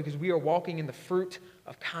better, but because we are walking in the fruit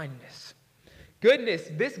of kindness. Goodness.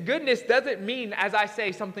 This goodness doesn't mean, as I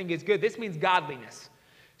say, something is good. This means godliness.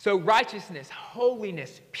 So righteousness,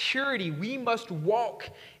 holiness, purity. We must walk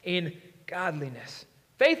in godliness.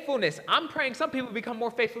 Faithfulness. I'm praying some people become more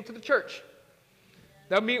faithful to the church.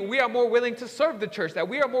 That means we are more willing to serve the church. That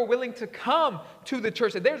we are more willing to come to the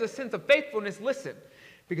church. That there's a sense of faithfulness. Listen,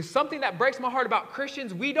 because something that breaks my heart about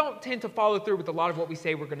Christians, we don't tend to follow through with a lot of what we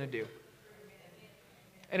say we're going to do.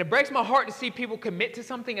 And it breaks my heart to see people commit to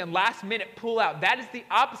something and last minute pull out. That is the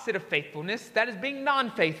opposite of faithfulness. That is being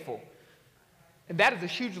non-faithful. And that is a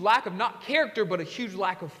huge lack of not character, but a huge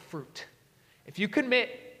lack of fruit. If you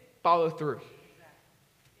commit, follow through.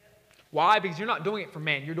 Why? Because you're not doing it for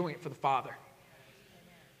man. You're doing it for the Father.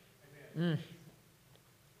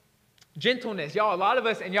 Gentleness. Y'all, a lot of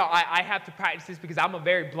us, and y'all, I have to practice this because I'm a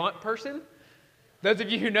very blunt person. Those of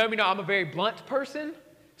you who know me know I'm a very blunt person.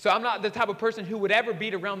 So I'm not the type of person who would ever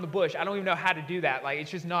beat around the bush. I don't even know how to do that. Like, it's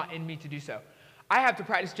just not in me to do so. I have to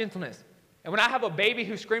practice gentleness. And when I have a baby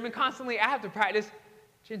who's screaming constantly, I have to practice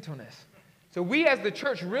gentleness. So we as the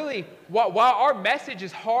church really, while our message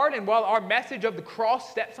is hard and while our message of the cross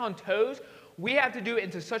steps on toes, we have to do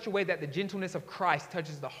it in such a way that the gentleness of Christ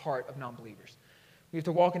touches the heart of non-believers. We have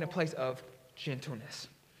to walk in a place of gentleness.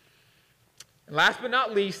 And last but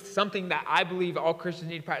not least, something that I believe all Christians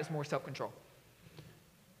need to practice more, self-control.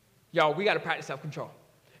 Y'all, we got to practice self-control.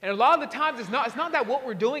 And a lot of the times, it's not that what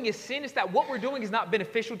we're doing is sin, it's that what we're doing is not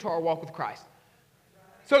beneficial to our walk with Christ.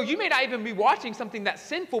 So you may not even be watching something that's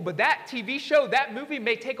sinful, but that TV show, that movie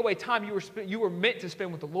may take away time you were meant to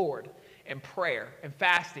spend with the Lord in prayer and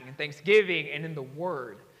fasting and thanksgiving and in the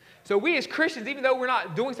Word. So we as Christians, even though we're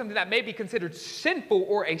not doing something that may be considered sinful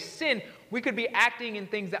or a sin, we could be acting in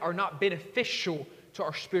things that are not beneficial to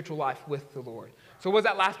our spiritual life with the Lord. So what does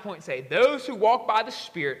that last point say? Those who walk by the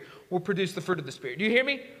Spirit will produce the fruit of the Spirit. Do you hear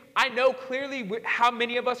me? I know clearly how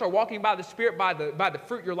many of us are walking by the Spirit by the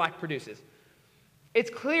fruit your life produces. It's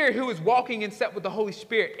clear who is walking in step with the Holy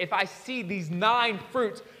Spirit if I see these 9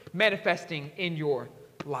 fruits manifesting in your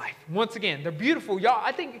life. Once again, they're beautiful. Y'all,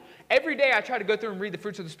 I think every day I try to go through and read the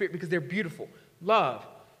fruits of the Spirit because they're beautiful. Love,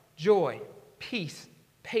 joy, peace,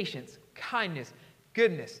 patience, kindness,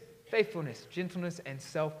 goodness, faithfulness, gentleness, and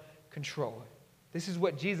self-control. This is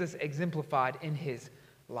what Jesus exemplified in his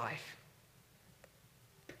life.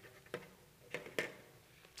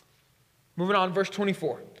 Moving on, verse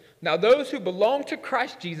 24. Now those who belong to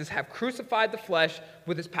Christ Jesus have crucified the flesh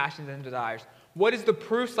with its passions and desires. What is the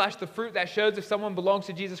proof / the fruit that shows if someone belongs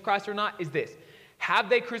to Jesus Christ or not? Is this. Have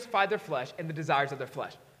they crucified their flesh and the desires of their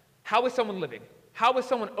flesh? How is someone living? How is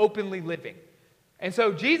someone openly living? And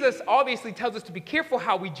so Jesus obviously tells us to be careful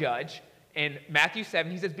how we judge. In Matthew 7,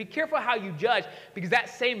 he says, be careful how you judge because that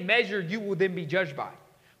same measure you will then be judged by.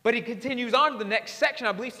 But he continues on to the next section,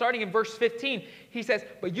 I believe starting in verse 15. He says,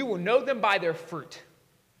 but you will know them by their fruit.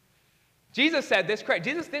 Jesus said this, correct.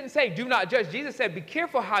 Jesus didn't say do not judge. Jesus said be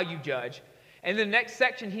careful how you judge. And in the next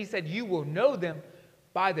section, he said you will know them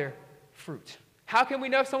by their fruit. How can we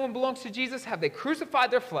know if someone belongs to Jesus? Have they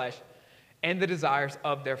crucified their flesh and the desires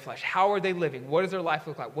of their flesh? How are they living? What does their life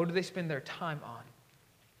look like? What do they spend their time on?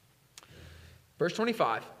 Verse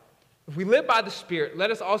 25, if we live by the Spirit, let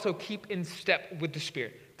us also keep in step with the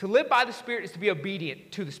Spirit. To live by the Spirit is to be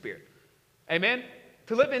obedient to the Spirit. Amen?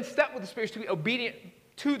 To live in step with the Spirit is to be obedient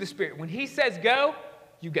to the Spirit. When he says go,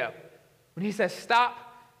 you go. When he says stop,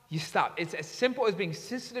 you stop. It's as simple as being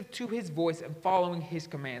sensitive to his voice and following his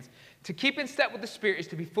commands. To keep in step with the Spirit is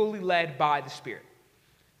to be fully led by the Spirit.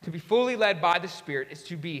 To be fully led by the Spirit is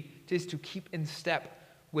to keep in step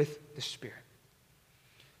with the Spirit.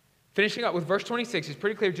 Finishing up with verse 26 is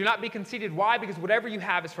pretty clear. Do not be conceited. Why? Because whatever you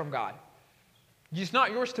have is from God. It's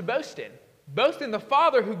not yours to boast in. Boast in the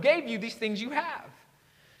Father who gave you these things you have.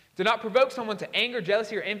 Do not provoke someone to anger,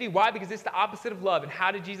 jealousy, or envy. Why? Because it's the opposite of love. And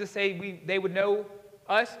how did Jesus say they would know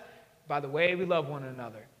us? By the way we love one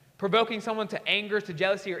another. Provoking someone to anger, to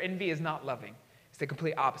jealousy, or envy is not loving. It's the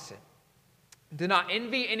complete opposite. Do not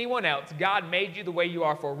envy anyone else. God made you the way you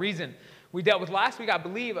are for a reason. We dealt with last week, I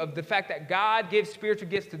believe, of the fact that God gives spiritual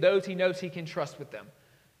gifts to those he knows he can trust with them.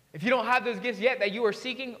 If you don't have those gifts yet that you are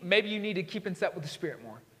seeking, maybe you need to keep in step with the Spirit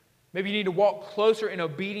more. Maybe you need to walk closer in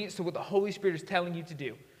obedience to what the Holy Spirit is telling you to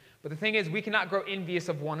do. But the thing is, we cannot grow envious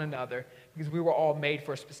of one another because we were all made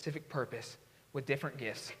for a specific purpose with different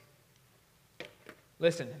gifts.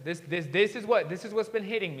 Listen, this is what's been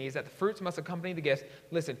hitting me, is that the fruits must accompany the gifts.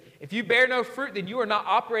 Listen, if you bear no fruit, then you are not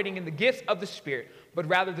operating in the gifts of the Spirit, but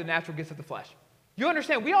rather the natural gifts of the flesh. You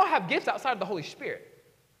understand, we all have gifts outside of the Holy Spirit.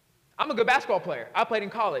 I'm a good basketball player. I played in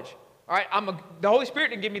college. All right, the Holy Spirit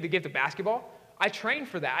didn't give me the gift of basketball. I trained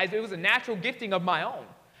for that. It was a natural gifting of my own.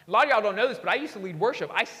 A lot of y'all don't know this, but I used to lead worship.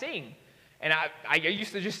 I sing. And I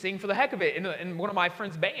used to just sing for the heck of it in one of my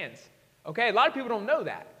friends' bands. Okay, a lot of people don't know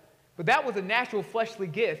that. But that was a natural fleshly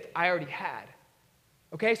gift I already had.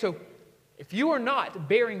 Okay, so if you are not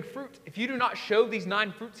bearing fruit, if you do not show these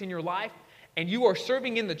 9 fruits in your life, and you are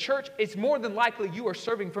serving in the church, it's more than likely you are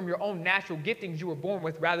serving from your own natural giftings you were born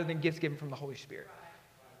with rather than gifts given from the Holy Spirit.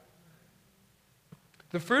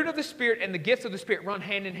 The fruit of the Spirit and the gifts of the Spirit run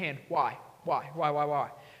hand in hand. Why?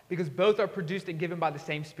 Because both are produced and given by the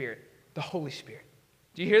same Spirit, the Holy Spirit.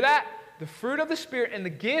 Do you hear that? The fruit of the Spirit and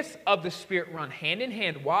the gifts of the Spirit run hand in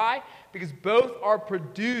hand. Why? Because both are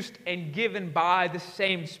produced and given by the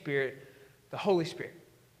same Spirit, the Holy Spirit.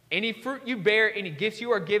 Any fruit you bear, any gifts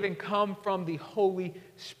you are given come from the Holy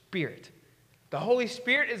Spirit. The Holy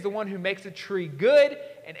Spirit is the one who makes a tree good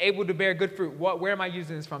and able to bear good fruit. Where am I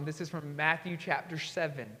using this from? This is from Matthew chapter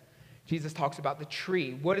 7. Jesus talks about the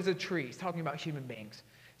tree. What is a tree? He's talking about human beings.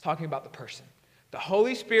 He's talking about the person. The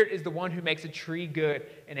Holy Spirit is the one who makes a tree good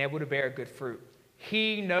and able to bear good fruit.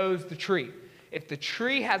 He knows the tree. If the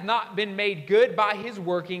tree has not been made good by his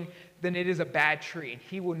working, then it is a bad tree, and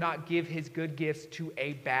he will not give his good gifts to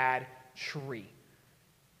a bad tree.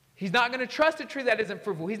 He's not going to trust a tree that isn't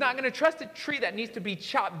fruitful. He's not going to trust a tree that needs to be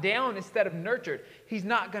chopped down instead of nurtured. He's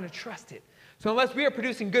not going to trust it. So unless we are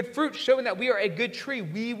producing good fruit, showing that we are a good tree,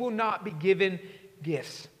 we will not be given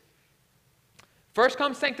gifts. First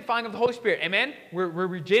comes sanctifying of the Holy Spirit. Amen? We're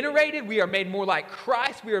regenerated. We are made more like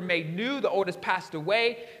Christ. We are made new. The old has passed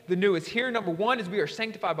away. The new is here. Number one is we are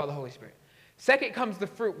sanctified by the Holy Spirit. Second comes the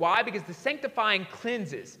fruit. Why? Because the sanctifying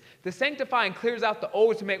cleanses. The sanctifying clears out the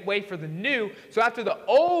old to make way for the new. So after the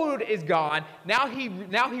old is gone, now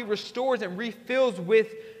he restores and refills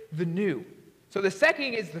with the new. So the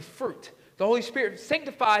second is the fruit. The Holy Spirit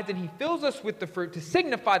sanctifies and he fills us with the fruit to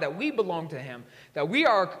signify that we belong to him, that we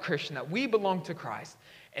are a Christian, that we belong to Christ.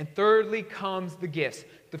 And thirdly comes the gifts.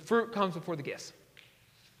 The fruit comes before the gifts.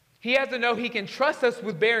 He has to know he can trust us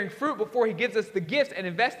with bearing fruit before he gives us the gifts and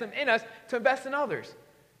invest them in us to invest in others.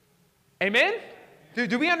 Amen?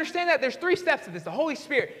 Do we understand that? There's 3 steps to this. The Holy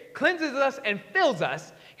Spirit cleanses us and fills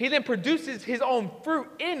us. He then produces his own fruit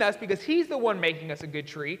in us because he's the one making us a good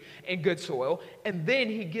tree and good soil. And then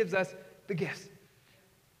he gives us the gifts.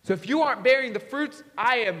 So if you aren't bearing the fruits,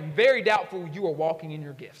 I am very doubtful you are walking in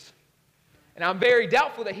your gifts. And I'm very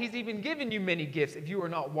doubtful that he's even given you many gifts if you are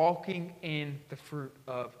not walking in the fruit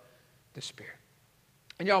of the Spirit.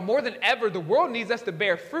 And y'all, more than ever, the world needs us to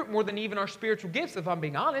bear fruit more than even our spiritual gifts, if I'm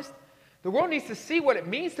being honest. The world needs to see what it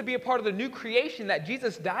means to be a part of the new creation that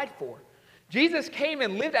Jesus died for. Jesus came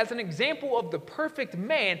and lived as an example of the perfect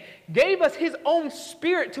man, gave us his own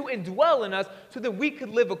Spirit to indwell in us so that we could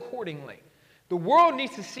live accordingly. The world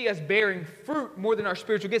needs to see us bearing fruit more than our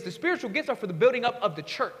spiritual gifts. The spiritual gifts are for the building up of the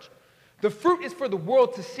church. The fruit is for the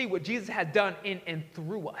world to see what Jesus has done in and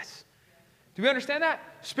through us. Do we understand that?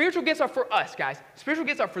 Spiritual gifts are for us, guys. Spiritual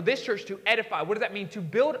gifts are for this church to edify. What does that mean? To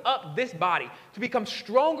build up this body, to become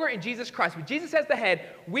stronger in Jesus Christ. With Jesus as the head,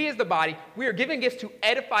 we as the body, we are given gifts to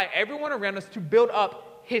edify everyone around us to build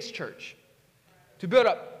up his church. To build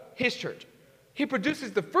up his church. He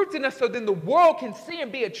produces the fruits in us so then the world can see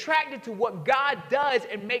and be attracted to what God does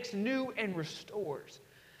and makes new and restores.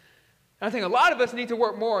 And I think a lot of us need to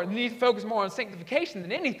work more, need to focus more on sanctification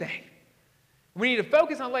than anything. We need to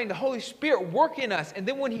focus on letting the Holy Spirit work in us. And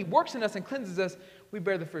then when he works in us and cleanses us, we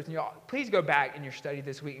bear the fruits. And y'all, please go back in your study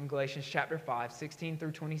this week in Galatians chapter 5, 16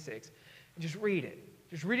 through 26. And just read it.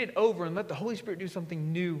 Just read it over and let the Holy Spirit do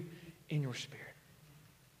something new in your spirit.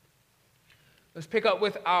 Let's pick up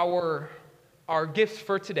with our gifts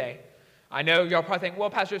for today. I know y'all probably think, well,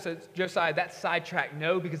 Pastor Josiah, that's sidetracked.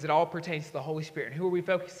 No, because it all pertains to the Holy Spirit. And who are we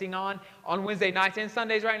focusing on Wednesday nights and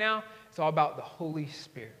Sundays right now? It's all about the Holy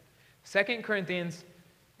Spirit. 2 Corinthians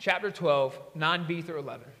chapter 12, 9b through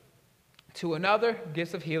 11. To another,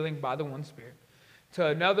 gifts of healing by the one Spirit. To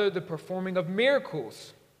another, the performing of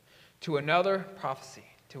miracles. To another, prophecy.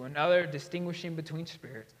 To another, distinguishing between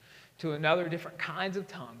spirits. To another, different kinds of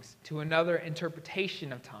tongues. To another,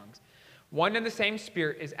 interpretation of tongues. One and the same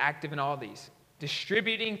Spirit is active in all these,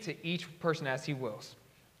 distributing to each person as he wills.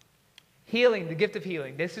 Healing, the gift of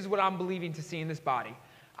healing. This is what I'm believing to see in this body.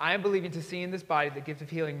 I am believing to see in this body the gift of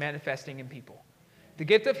healing manifesting in people. The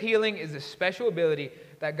gift of healing is a special ability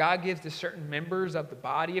that God gives to certain members of the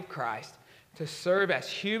body of Christ to serve as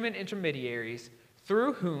human intermediaries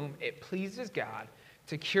through whom it pleases God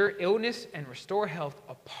to cure illness and restore health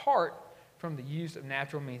apart from the use of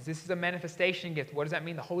natural means. This is a manifestation gift. What does that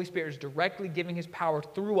mean? The Holy Spirit is directly giving his power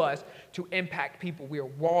through us to impact people. We are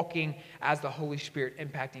walking as the Holy Spirit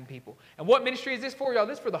impacting people. And what ministry is this for, y'all?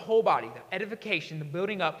 This is for the whole body, the edification, the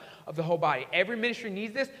building up of the whole body. Every ministry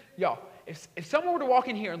needs this. Y'all, if someone were to walk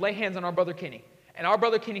in here and lay hands on our brother Kenny, and our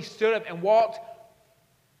brother Kenny stood up and walked,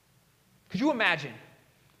 could you imagine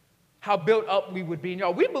how built up we would be? And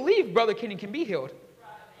y'all, we believe brother Kenny can be healed.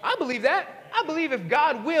 I believe that. I believe if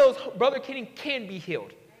God wills, Brother Kenny can be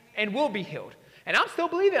healed and will be healed. And I'm still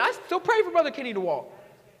believing. I still pray for Brother Kenny to walk.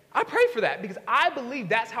 I pray for that because I believe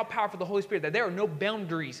that's how powerful the Holy Spirit, that there are no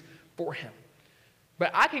boundaries for him.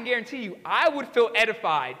 But I can guarantee you, I would feel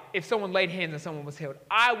edified if someone laid hands and someone was healed.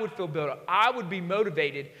 I would feel built up. I would be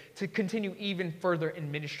motivated to continue even further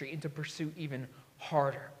in ministry and to pursue even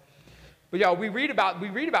harder. But y'all, we read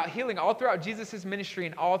about healing all throughout Jesus' ministry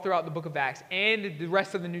and all throughout the book of Acts and the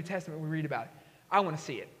rest of the New Testament we read about it. I want to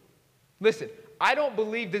see it. Listen, I don't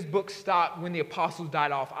believe this book stopped when the apostles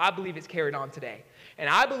died off. I believe it's carried on today. And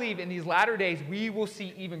I believe in these latter days, we will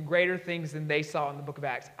see even greater things than they saw in the book of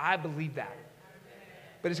Acts. I believe that.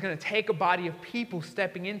 But it's going to take a body of people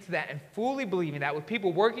stepping into that and fully believing that, with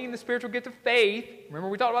people working in the spiritual gift of faith, remember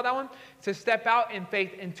we talked about that one? To step out in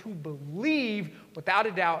faith and to believe without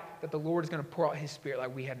a doubt that the Lord is going to pour out his Spirit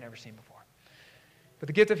like we have never seen before. But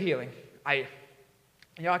the gift of healing, I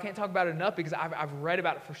can't talk about it enough because I've read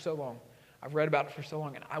about it for so long. I've read about it for so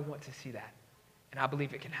long, and I want to see that. And I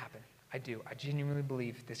believe it can happen. I do. I genuinely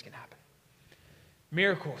believe this can happen.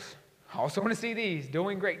 Miracles. I also want to see these,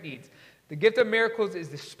 doing great deeds. The gift of miracles is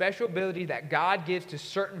the special ability that God gives to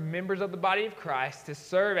certain members of the body of Christ to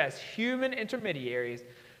serve as human intermediaries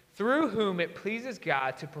through whom it pleases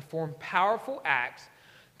God to perform powerful acts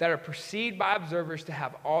that are perceived by observers to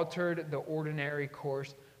have altered the ordinary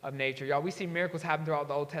course of nature. Y'all, we see miracles happen throughout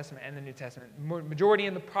the Old Testament and the New Testament. Majority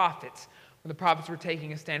in the prophets. When the prophets were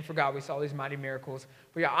taking a stand for God, we saw these mighty miracles.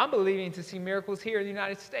 But yeah, I'm believing to see miracles here in the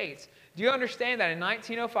United States. Do you understand that in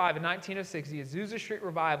 1905 and 1906, the Azusa Street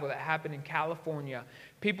revival that happened in California,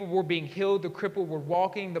 people were being healed, the crippled were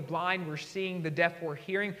walking, the blind were seeing, the deaf were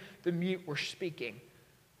hearing, the mute were speaking.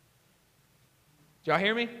 Did y'all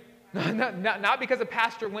hear me? Not because a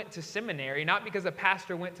pastor went to seminary, not because a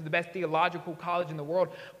pastor went to the best theological college in the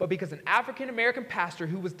world, but because an African-American pastor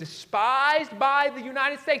who was despised by the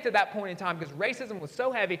United States at that point in time because racism was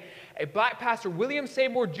so heavy, a black pastor, William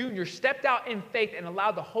Seymour Jr., stepped out in faith and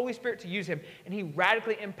allowed the Holy Spirit to use him, and he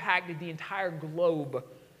radically impacted the entire globe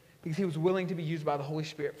because he was willing to be used by the Holy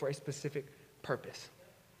Spirit for a specific purpose.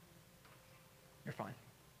 You're fine.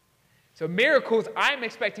 So miracles, I'm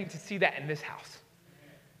expecting to see that in this house.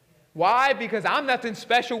 Why? Because I'm nothing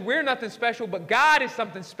special, we're nothing special, but God is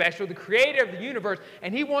something special, the creator of the universe,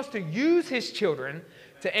 and he wants to use his children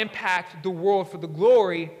to impact the world for the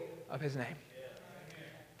glory of his name.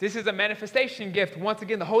 This is a manifestation gift. Once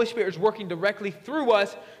again, the Holy Spirit is working directly through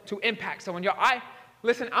us to impact someone. Y'all,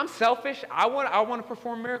 listen, I'm selfish. I want to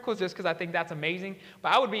perform miracles just because I think that's amazing,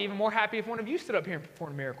 but I would be even more happy if one of you stood up here and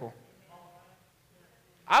performed a miracle.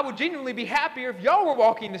 I would genuinely be happier if y'all were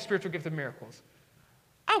walking in the spiritual gift of miracles.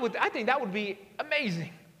 I think that would be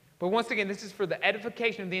amazing. But once again, this is for the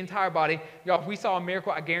edification of the entire body. Y'all, if we saw a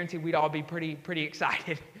miracle, I guarantee we'd all be pretty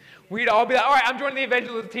excited. We'd all be like, all right, I'm joining the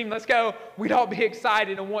evangelism team, let's go. We'd all be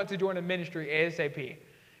excited and want to join a ministry ASAP.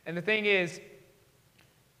 And the thing is,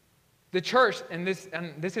 the church, and this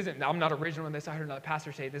isn't, I'm not original in this, I heard another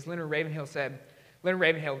pastor say this. Leonard Ravenhill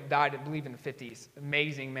died, I believe, in the 50s.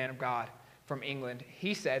 Amazing man of God from England.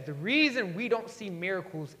 He said, the reason we don't see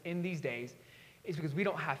miracles in these days is because we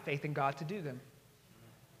don't have faith in God to do them.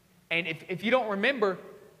 And if you don't remember,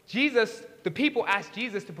 the people asked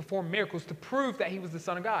Jesus to perform miracles to prove that he was the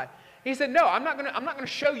Son of God. He said, no, I'm not gonna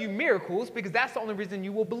show you miracles because that's the only reason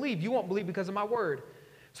you will believe. You won't believe because of my word.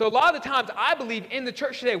 So a lot of the times I believe in the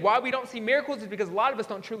church today, why we don't see miracles is because a lot of us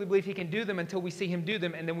don't truly believe he can do them until we see him do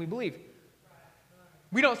them and then we believe.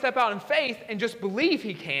 We don't step out in faith and just believe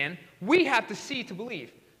he can. We have to see to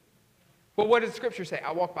believe. But what does Scripture say?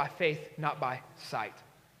 I walk by faith, not by sight.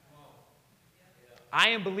 I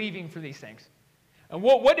am believing for these things. And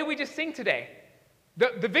what did we just sing today?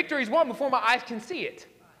 The victory is won before my eyes can see it.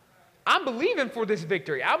 I'm believing for this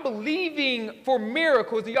victory. I'm believing for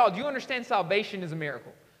miracles. Y'all, do you understand salvation is a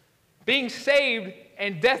miracle? Being saved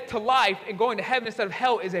and death to life and going to heaven instead of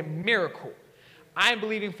hell is a miracle. I am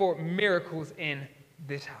believing for miracles in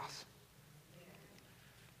this house.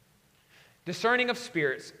 Discerning of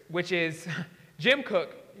spirits, which is Jim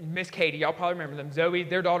Cook, Miss Katie, y'all probably remember them. Zoe,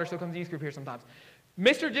 their daughter still comes to youth group here sometimes.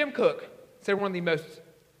 Mr. Jim Cook said one of the most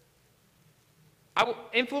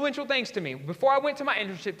influential things to me. Before I went to my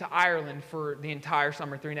internship to Ireland for the entire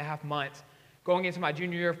summer, 3.5 months, going into my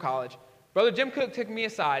junior year of college, Brother Jim Cook took me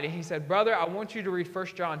aside and he said, brother, I want you to read 1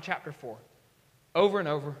 John chapter 4 over and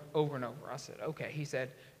over, over and over. I said, okay. He said,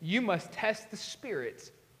 you must test the spirits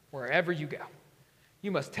wherever you go. You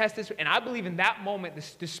must test this. And I believe in that moment,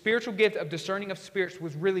 the spiritual gift of discerning of spirits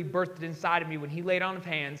was really birthed inside of me when he laid on his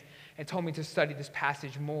hands and told me to study this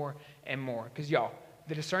passage more and more. Because y'all,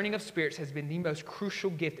 the discerning of spirits has been the most crucial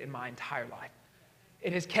gift in my entire life.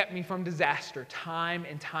 It has kept me from disaster time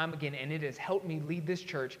and time again, and it has helped me lead this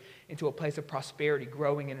church into a place of prosperity,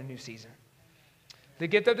 growing in a new season. The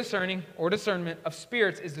gift of discerning or discernment of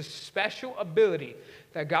spirits is the special ability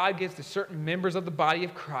that God gives to certain members of the body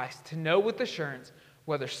of Christ to know with assurance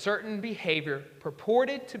whether certain behavior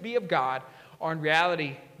purported to be of God or in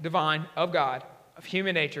reality divine, of God, of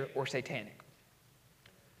human nature, or satanic.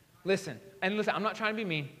 Listen, I'm not trying to be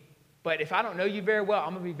mean, but if I don't know you very well,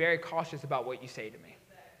 I'm going to be very cautious about what you say to me.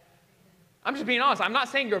 I'm just being honest. I'm not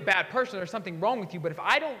saying you're a bad person or something wrong with you, but if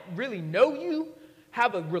I don't really know you,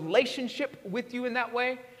 have a relationship with you in that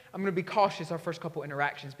way, I'm going to be cautious our first couple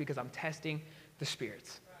interactions because I'm testing the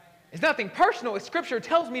spirits. It's nothing personal. It's Scripture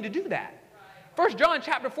tells me to do that. 1 John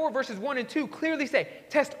chapter 4, verses 1 and 2 clearly say,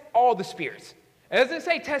 test all the spirits. It doesn't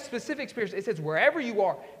say test specific spirits. It says wherever you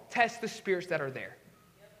are, test the spirits that are there.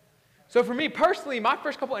 So for me personally, my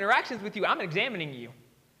first couple interactions with you, I'm examining you.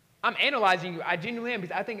 I'm analyzing you. I genuinely am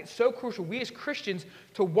because I think it's so crucial, we as Christians,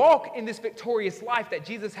 to walk in this victorious life that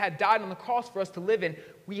Jesus had died on the cross for us to live in.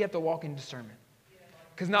 We have to walk in discernment.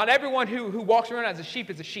 Because not everyone who walks around as a sheep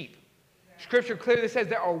is a sheep. Scripture clearly says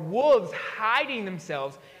there are wolves hiding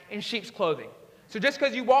themselves in sheep's clothing. So just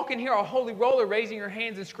because you walk in here a holy roller, raising your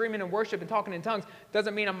hands and screaming and worship and talking in tongues,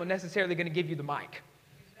 doesn't mean I'm necessarily going to give you the mic.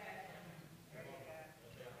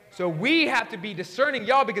 So we have to be discerning,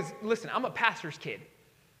 y'all, because listen, I'm a pastor's kid.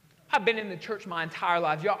 I've been in the church my entire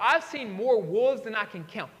life. Y'all, I've seen more wolves than I can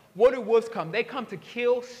count. What do wolves come? They come to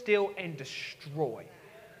kill, steal, and destroy.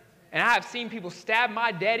 And I have seen people stab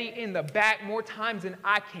my daddy in the back more times than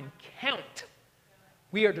I can count.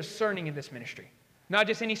 We are discerning in this ministry. Not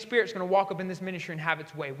just any spirit's going to walk up in this ministry and have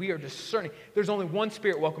its way. We are discerning. There's only one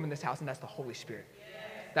spirit welcome in this house, and that's the Holy Spirit.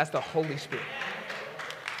 That's the Holy Spirit.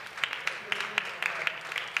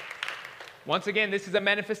 Once again, this is a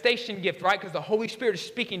manifestation gift, right? Because the Holy Spirit is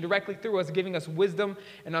speaking directly through us, giving us wisdom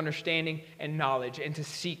and understanding and knowledge, and to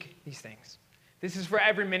seek these things. This is for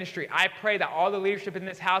every ministry. I pray that all the leadership in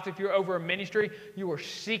this house, if you're over a ministry, you are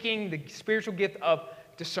seeking the spiritual gift of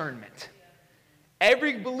discernment.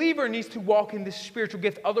 Every believer needs to walk in this spiritual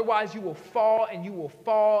gift. Otherwise, you will fall, and you will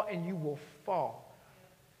fall, and you will fall.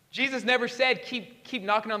 Jesus never said, keep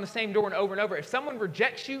knocking on the same door and over. If someone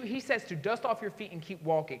rejects you, he says to dust off your feet and keep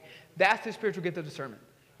walking. That's the spiritual gift of discernment.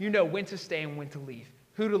 You know when to stay and when to leave,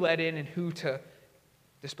 who to let in and who to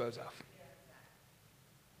dispose of.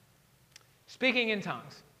 Speaking in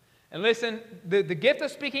tongues. And listen, the gift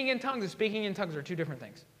of speaking in tongues and speaking in tongues are two different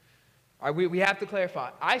things. All right, we have to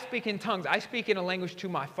clarify. I speak in tongues. I speak in a language to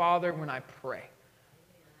my Father when I pray.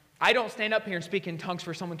 I don't stand up here and speak in tongues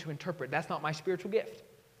for someone to interpret. That's not my spiritual gift.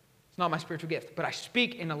 It's not my spiritual gift, but I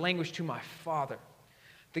speak in a language to my Father.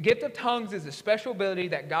 The gift of tongues is a special ability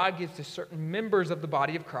that God gives to certain members of the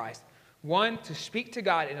body of Christ. One, to speak to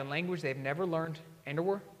God in a language they've never learned and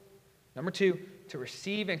or. Number two, to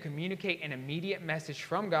receive and communicate an immediate message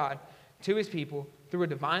from God to his people through a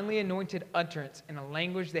divinely anointed utterance in a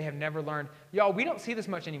language they have never learned. Y'all, we don't see this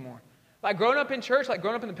much anymore. Like growing up in church, like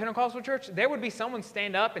growing up in the Pentecostal church, there would be someone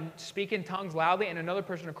stand up and speak in tongues loudly, and another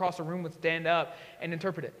person across the room would stand up and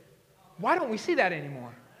interpret it. Why don't we see that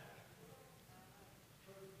anymore?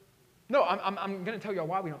 No, I'm going to tell y'all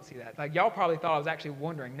why we don't see that. Like, y'all probably thought I was actually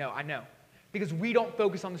wondering. No, I know. Because we don't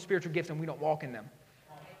focus on the spiritual gifts and we don't walk in them.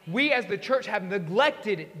 We as the church have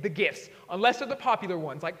neglected the gifts, unless they're the popular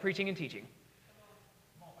ones, like preaching and teaching.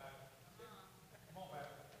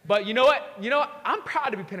 But you know what? I'm proud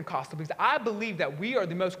to be Pentecostal because I believe that we are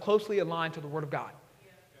the most closely aligned to the Word of God.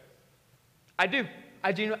 I do.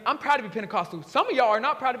 I'm proud to be Pentecostal. Some of y'all are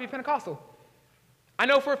not proud to be Pentecostal. I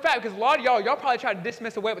know for a fact because a lot of y'all probably try to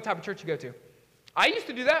dismiss away what type of church you go to. I used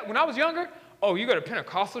to do that when I was younger. Oh, you go to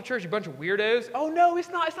Pentecostal church, you bunch of weirdos. Oh, no, it's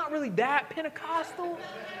not really that Pentecostal.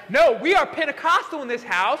 No, we are Pentecostal in this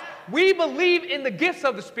house. We believe in the gifts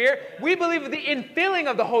of the Spirit. We believe in the infilling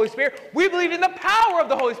of the Holy Spirit. We believe in the power of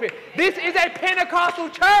the Holy Spirit. This is a Pentecostal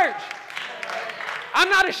church. I'm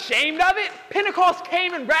not ashamed of it. Pentecost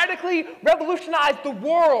came and radically revolutionized the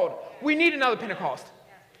world. We need another Pentecost.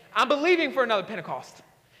 I'm believing for another Pentecost.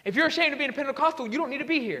 If you're ashamed of being a Pentecostal, you don't need to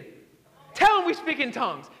be here. Tell them we speak in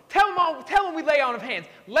tongues. Tell them we lay on of hands.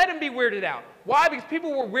 Let them be weirded out. Why? Because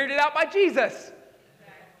people were weirded out by Jesus.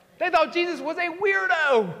 They thought Jesus was a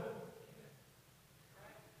weirdo.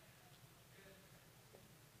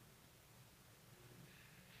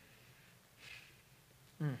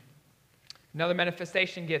 Another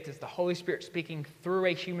manifestation gift is the Holy Spirit speaking through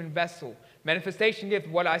a human vessel. Manifestation gift,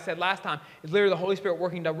 what I said last time, is literally the Holy Spirit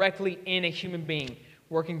working directly in a human being,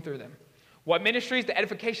 working through them. What ministry is the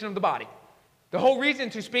edification of the body. The whole reason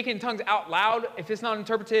to speak in tongues out loud, if it's not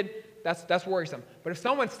interpreted, that's worrisome. But if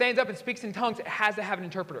someone stands up and speaks in tongues, it has to have an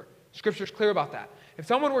interpreter. Scripture's clear about that. If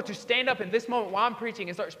someone were to stand up in this moment while I'm preaching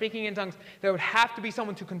and start speaking in tongues, there would have to be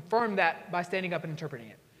someone to confirm that by standing up and interpreting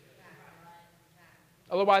it.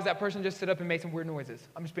 Otherwise, that person just stood up and made some weird noises.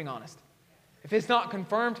 I'm just being honest. If it's not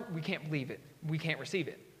confirmed, we can't believe it. We can't receive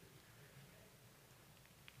it.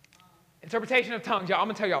 Interpretation of tongues. Y'all, I'm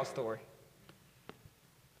going to tell y'all a story.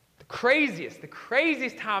 The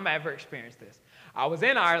craziest time I ever experienced this. I was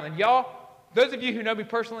in Ireland. Y'all, Those of you who know me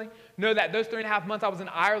personally know that those 3.5 months I was in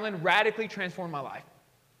Ireland radically transformed my life.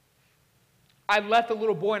 I left a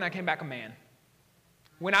little boy and I came back a man.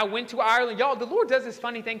 When I went to Ireland, y'all, the Lord does this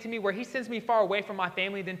funny thing to me where he sends me far away from my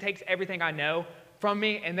family, then takes everything I know from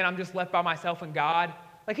me, and then I'm just left by myself and God.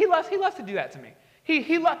 Like, he loves to do that to me.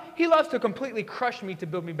 He loves to completely crush me to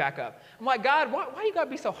build me back up. I'm like, God, why you got to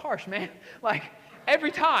be so harsh, man? Like,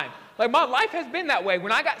 every time. Like, my life has been that way.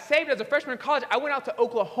 When I got saved as a freshman in college, I went out to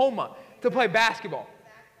Oklahoma to play basketball.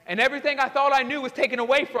 And everything I thought I knew was taken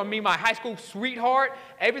away from me. My high school sweetheart,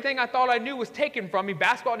 everything I thought I knew was taken from me.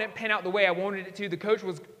 Basketball didn't pan out the way I wanted it to. The coach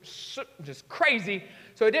was just crazy,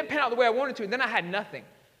 so it didn't pan out the way I wanted to. And then I had nothing.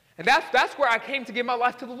 And that's where I came to give my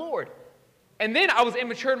life to the Lord. And then I was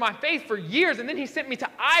immature in my faith for years, and then he sent me to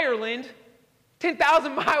Ireland,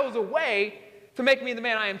 10,000 miles away, to make me the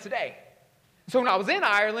man I am today. So when I was in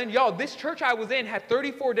Ireland, y'all, this church I was in had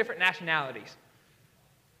 34 different nationalities.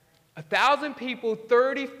 1,000 people,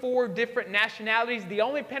 34 different nationalities, the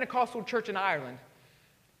only Pentecostal church in Ireland.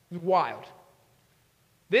 It was wild.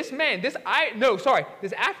 This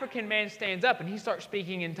African man stands up and he starts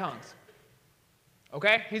speaking in tongues.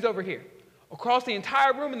 Okay? He's over here. Across the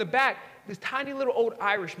entire room in the back, this tiny little old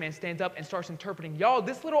Irish man stands up and starts interpreting. Y'all,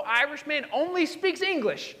 this little Irish man only speaks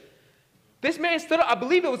English. This man stood up, I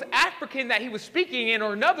believe it was African that he was speaking in,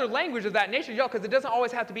 or another language of that nation, y'all, because it doesn't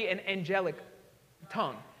always have to be an angelic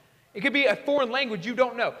tongue. It could be a foreign language you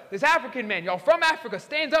don't know. This African man, y'all, from Africa,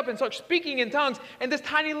 stands up and starts speaking in tongues, and this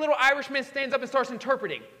tiny little Irishman stands up and starts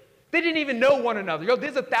interpreting. They didn't even know one another. Y'all,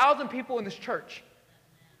 there's 1,000 people in this church.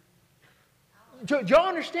 Do y'all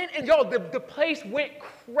understand? And y'all, the place went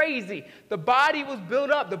crazy. The body was built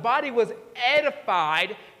up. The body was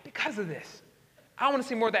edified because of this. I want to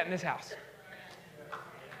see more of that in this house.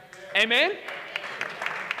 Amen?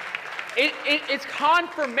 It's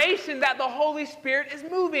confirmation that the Holy Spirit is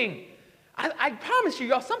moving. I promise you,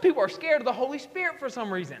 y'all, some people are scared of the Holy Spirit for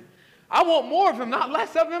some reason. I want more of him, not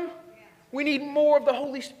less of him. We need more of the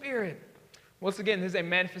Holy Spirit. Once again, this is a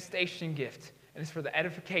manifestation gift, and it's for the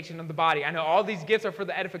edification of the body. I know all these gifts are for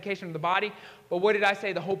the edification of the body, but what did I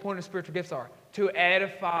say the whole point of spiritual gifts are? To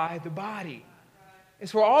edify the body.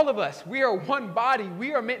 It's for all of us. We are one body.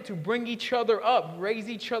 We are meant to bring each other up, raise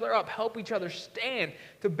each other up, help each other stand,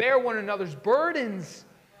 to bear one another's burdens.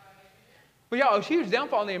 But y'all, a huge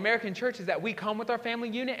downfall in the American church is that we come with our family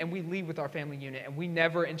unit and we leave with our family unit, and we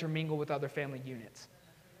never intermingle with other family units.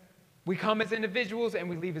 We come as individuals and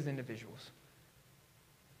we leave as individuals.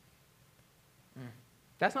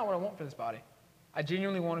 That's not what I want for this body. I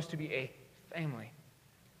genuinely want us to be a family.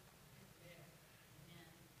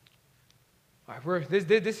 All right,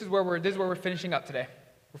 this is where we're finishing up today.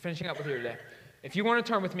 We're finishing up with here today. If you want to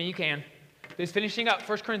turn with me, you can. This is finishing up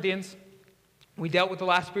 1 Corinthians. We dealt with the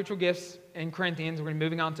last spiritual gifts in Corinthians. We're going to be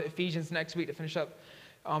moving on to Ephesians next week to finish up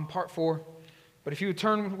part 4. But if you would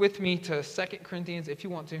turn with me to 2 Corinthians, if you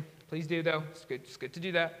want to, please do, though. It's good to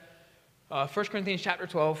do that. 1 Corinthians chapter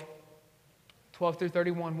 12 through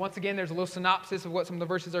 31. Once again, there's a little synopsis of what some of the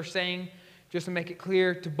verses are saying, just to make it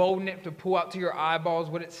clear, to bolden it, to pull out to your eyeballs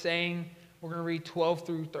what it's saying. We're going to read 12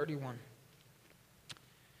 through 31.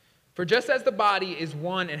 For just as the body is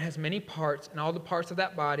one and has many parts, and all the parts of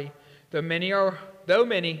that body, though many are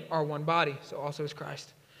one body, so also is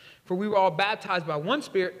Christ. For we were all baptized by one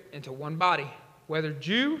Spirit into one body, whether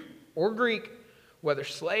Jew or Greek, whether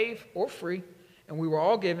slave or free, and we were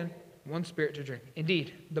all given one Spirit to drink.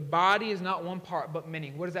 Indeed, the body is not one part, but many.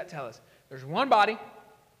 What does that tell us? There's one body,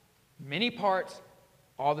 many parts,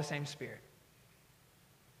 all the same Spirit.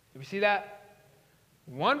 Do we see that?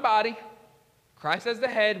 One body, Christ as the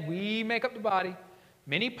head, we make up the body.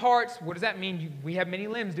 Many parts, what does that mean? We have many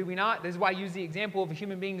limbs, do we not? This is why I use the example of a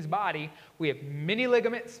human being's body. We have many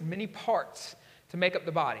ligaments, many parts to make up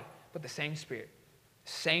the body, but the same Spirit.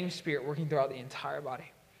 Same Spirit working throughout the entire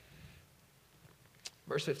body.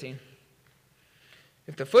 Verse 15.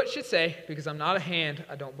 If the foot should say, because I'm not a hand,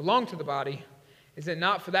 I don't belong to the body, is it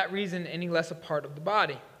not for that reason any less a part of the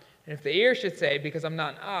body? And if the ear should say, because I'm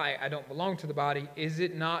not an eye, I don't belong to the body, is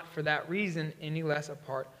it not for that reason any less a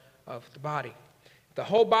part of the body? If the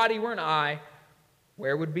whole body were an eye,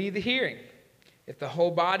 where would be the hearing? If the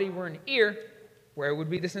whole body were an ear, where would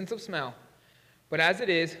be the sense of smell? But as it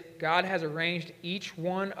is, God has arranged each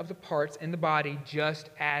one of the parts in the body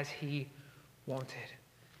just as he wanted.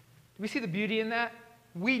 Do we see the beauty in that?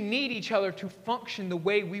 We need each other to function the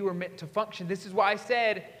way we were meant to function. This is why I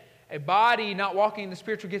said a body not walking in the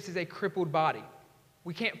spiritual gifts is a crippled body.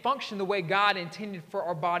 We can't function the way God intended for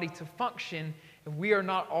our body to function if we are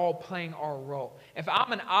not all playing our role. If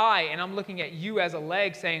I'm an eye and I'm looking at you as a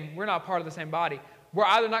leg saying we're not part of the same body, we're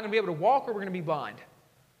either not going to be able to walk or we're going to be blind.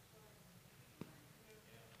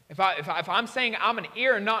 If I'm saying I'm an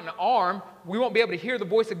ear and not an arm, we won't be able to hear the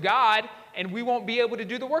voice of God, and we won't be able to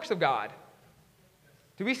do the works of God.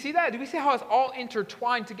 Do we see that? Do we see how it's all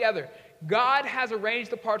intertwined together? God has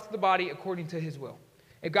arranged the parts of the body according to his will.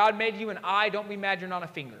 If God made you an eye, don't be mad you're not a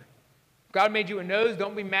finger. If God made you a nose,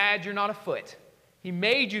 don't be mad you're not a foot. He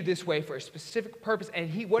made you this way for a specific purpose,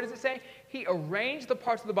 and what does it say? He arranged the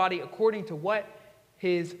parts of the body according to what?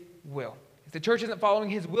 His will. If the church isn't following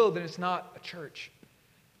his will, then it's not a church.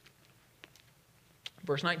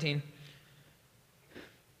 Verse 19.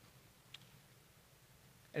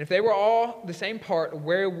 And if they were all the same part,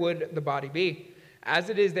 where would the body be? As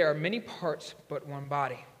it is, there are many parts, but one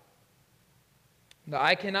body. The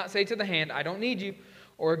eye cannot say to the hand, I don't need you.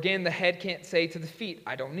 Or again, the head can't say to the feet,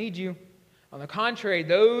 I don't need you. On the contrary,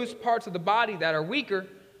 those parts of the body that are weaker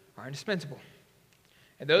are indispensable.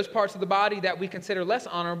 And those parts of the body that we consider less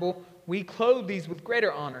honorable, we clothe these with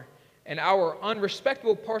greater honor. And our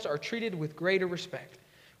unrespectable parts are treated with greater respect,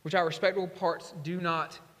 which our respectable parts do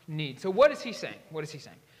not need. So what is he saying? What is he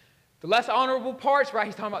saying? The less honorable parts, right?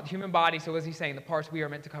 He's talking about the human body. So what is he saying? The parts we are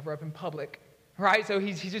meant to cover up in public, right? So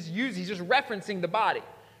he's just referencing the body,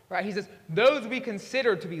 right? He says, those we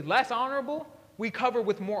consider to be less honorable, we cover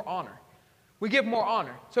with more honor. We give more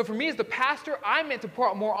honor. So for me as the pastor, I'm meant to pour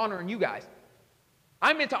out more honor on you guys.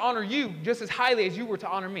 I'm meant to honor you just as highly as you were to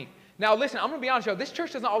honor me. Now listen, I'm going to be honest, y'all. This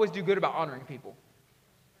church doesn't always do good about honoring people.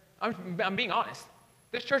 I'm being honest.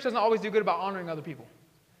 This church doesn't always do good about honoring other people.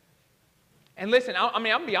 And listen, I'm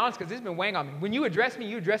going to be honest because this has been weighing on me. When you address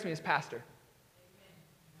me as pastor.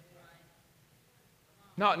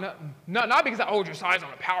 Not because I hold your size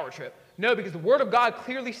on a power trip. No, because the Word of God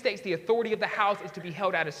clearly states the authority of the house is to be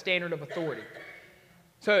held at a standard of authority.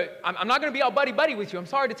 So I'm not going to be all buddy-buddy with you. I'm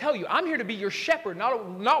sorry to tell you. I'm here to be your shepherd,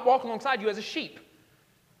 not walk alongside you as a sheep.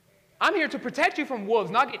 I'm here to protect you from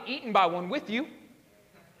wolves, not get eaten by one with you.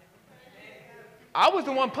 I was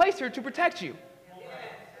the one placed here to protect you.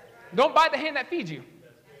 Don't bite the hand that feeds you.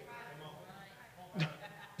 Do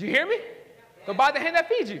you hear me? Don't bite the hand that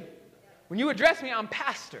feeds you. When you address me, I'm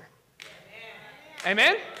pastor.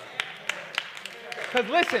 Amen? Because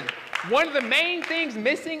listen, one of the main things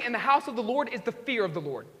missing in the house of the Lord is the fear of the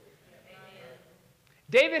Lord.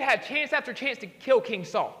 David had chance after chance to kill King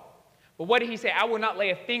Saul. But what did he say? I will not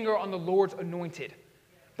lay a finger on the Lord's anointed.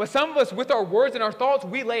 But some of us, with our words and our thoughts,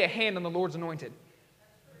 we lay a hand on the Lord's anointed.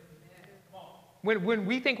 When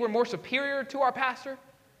we think we're more superior to our pastor,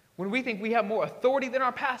 when we think we have more authority than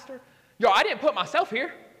our pastor, I didn't put myself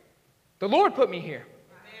here. The Lord put me here.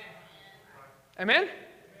 Amen?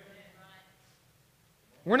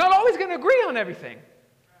 We're not always going to agree on everything,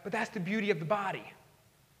 but that's the beauty of the body.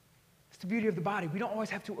 It's the beauty of the body. We don't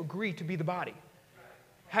always have to agree to be the body.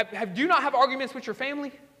 Do you not have arguments with your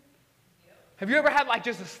family? Have you ever had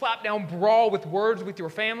just a slap-down brawl with words with your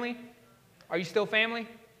family? Are you still family?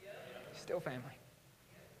 Still family.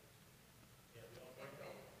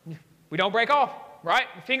 We don't break off, right?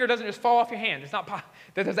 The finger doesn't just fall off your hand.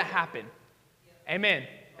 That doesn't happen. Amen.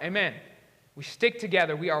 Amen. We stick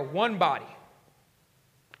together. We are one body.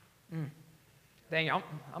 Dang,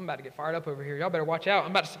 I'm about to get fired up over here. Y'all better watch out.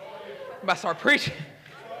 I'm about to start preaching.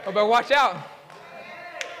 Y'all better watch out.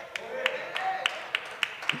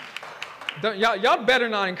 Y'all better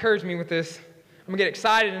not encourage me with this. I'm going to get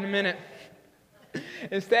excited in a minute.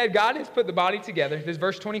 Instead, God has put the body together. This is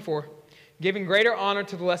verse 24. Giving greater honor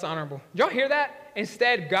to the less honorable. Y'all hear that?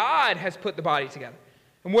 Instead, God has put the body together.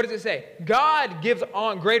 And what does it say? God gives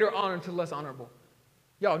greater honor to the less honorable.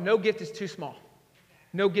 Y'all, no gift is too small.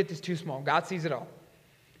 No gift is too small. God sees it all.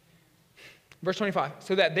 Verse 25.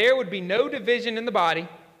 So that there would be no division in the body.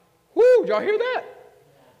 Whoo, did y'all hear that?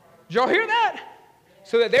 Did y'all hear that?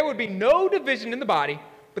 So that there would be no division in the body,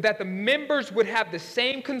 but that the members would have the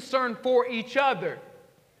same concern for each other.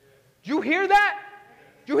 Do you hear that?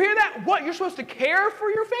 Do you hear that? What? You're supposed to care for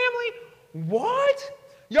your family? What?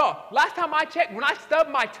 Y'all, last time I checked, when I stub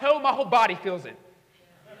my toe, my whole body feels it.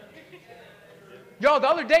 Y'all, the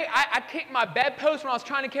other day, I kicked my bedpost when I was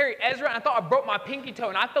trying to carry Ezra, and I thought I broke my pinky toe,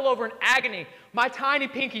 and I fell over in agony, my tiny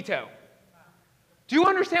pinky toe. Do you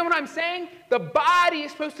understand what I'm saying? The body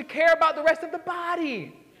is supposed to care about the rest of the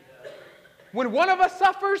body. When one of us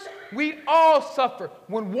suffers, we all suffer.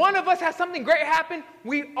 When one of us has something great happen,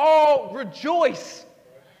 we all rejoice.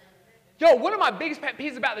 Yo, one of my biggest pet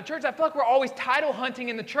peeves about the church, I feel like we're always title hunting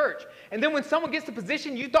in the church. And then when someone gets the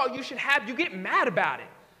position you thought you should have, you get mad about it.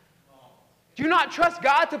 Do you not trust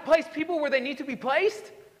God to place people where they need to be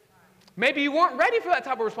placed? Maybe you weren't ready for that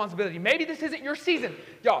type of responsibility. Maybe this isn't your season.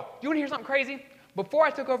 Y'all, do you want to hear something crazy? Before I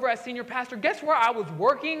took over as senior pastor, guess where I was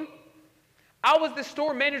working? I was the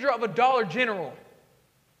store manager of a Dollar General.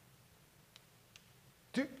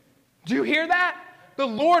 Do you hear that? The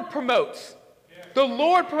Lord promotes. The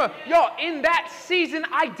Lord promotes. Y'all, in that season,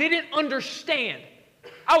 I didn't understand.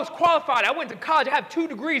 I was qualified. I went to college. I have 2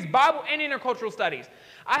 degrees, Bible and intercultural studies.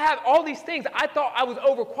 I have all these things. I thought I was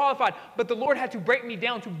overqualified, but the Lord had to break me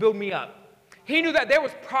down to build me up. He knew that there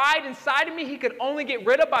was pride inside of me he could only get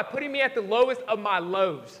rid of by putting me at the lowest of my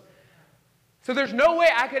lows. So there's no way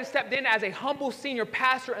I could have stepped in as a humble senior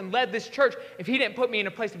pastor and led this church if he didn't put me in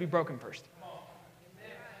a place to be broken first.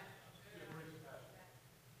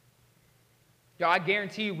 Y'all, I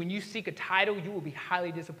guarantee you, when you seek a title, you will be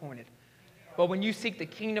highly disappointed. But when you seek the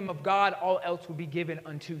kingdom of God, all else will be given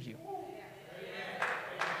unto you.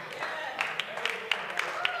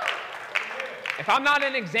 If I'm not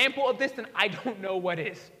an example of this, then I don't know what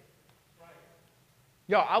is.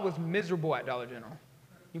 Y'all, I was miserable at Dollar General.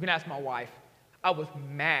 You can ask my wife. I was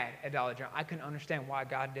mad at Dollar General. I couldn't understand why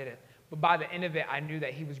God did it. But by the end of it, I knew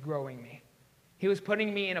that he was growing me. He was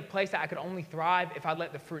putting me in a place that I could only thrive if I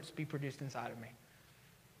let the fruits be produced inside of me.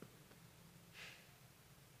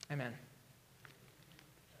 Amen.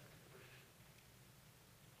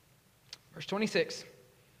 Verse 26.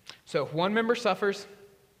 So if one member suffers,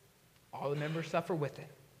 all the members suffer with it.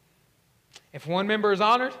 If one member is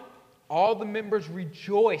honored, all the members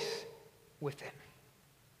rejoice with it.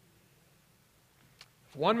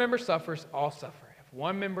 If one member suffers, all suffer. If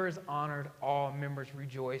one member is honored, all members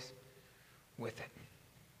rejoice with it.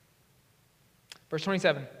 Verse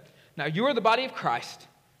 27. Now you are the body of Christ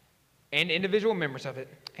and individual members of it,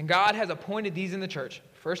 and God has appointed these in the church: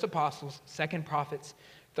 first apostles, second prophets,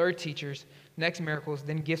 third teachers, next miracles,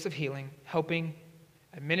 then gifts of healing, helping,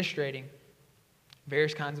 administrating,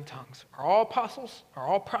 various kinds of tongues. Are all apostles? Are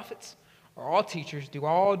all prophets? Are all teachers? Do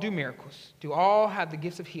all do miracles? Do all have the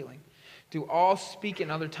gifts of healing? Do all speak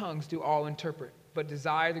in other tongues? Do all interpret? But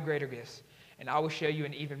desire the greater gifts, and I will show you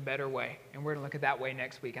an even better way. And we're going to look at that way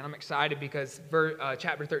next week. And I'm excited because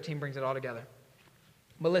chapter 13 brings it all together.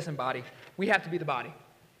 But listen, body, we have to be the body.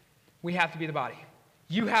 We have to be the body.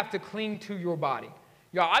 You have to cling to your body.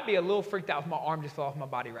 Y'all, I'd be a little freaked out if my arm just fell off my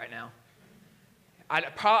body right now.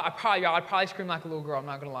 I'd probably scream like a little girl, I'm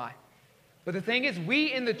not going to lie. But the thing is,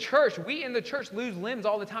 we in the church lose limbs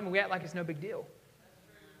all the time, and we act like it's no big deal.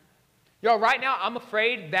 Y'all, right now, I'm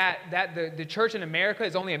afraid that the church in America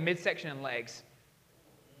is only a midsection and legs.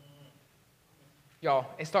 Y'all,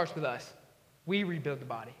 it starts with us. We rebuild the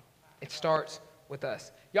body. It starts with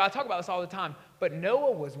us. Y'all, I talk about this all the time, but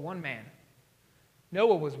Noah was one man.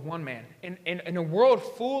 Noah was one man. In a world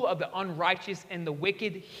full of the unrighteous and the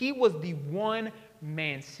wicked, he was the one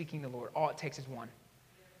man seeking the Lord. All it takes is one.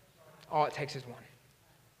 All it takes is one.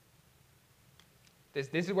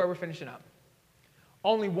 This is where we're finishing up.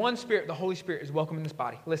 Only one Spirit, the Holy Spirit, is welcome in this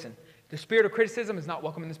body. Listen, the spirit of criticism is not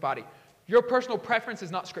welcome in this body. Your personal preference is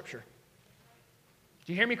not Scripture.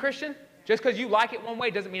 Do you hear me, Christian? Just because you like it one way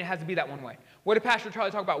doesn't mean it has to be that one way. What did Pastor Charlie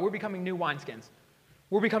talk about? We're becoming new wineskins.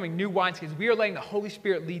 We're becoming new wineskins. We are letting the Holy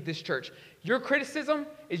Spirit lead this church. Your criticism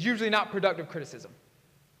is usually not productive criticism.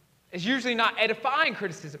 It's usually not edifying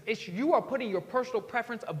criticism. You are putting your personal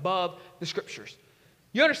preference above the Scriptures.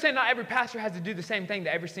 You understand not every pastor has to do the same thing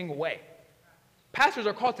to every single way. Pastors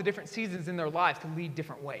are called to different seasons in their lives to lead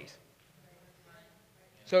different ways.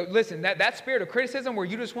 So listen, that spirit of criticism where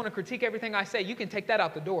you just want to critique everything I say, you can take that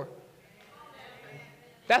out the door.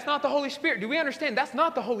 That's not the Holy Spirit. Do we understand? That's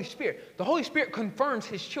not the Holy Spirit. The Holy Spirit confirms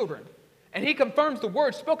his children. And he confirms the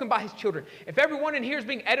words spoken by his children. If everyone in here is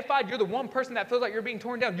being edified, you're the one person that feels like you're being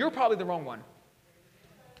torn down, you're probably the wrong one.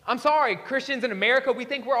 I'm sorry, Christians in America, we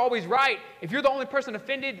think we're always right. If you're the only person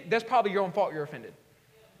offended, that's probably your own fault you're offended.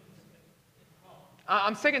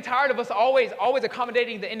 I'm sick and tired of us always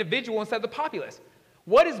accommodating the individual instead of the populace.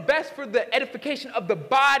 What is best for the edification of the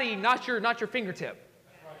body, not your fingertip?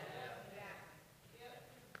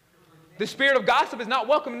 The spirit of gossip is not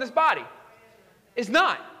welcome in this body. It's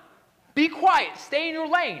not. Be quiet. Stay in your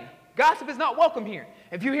lane. Gossip is not welcome here.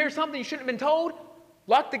 If you hear something you shouldn't have been told,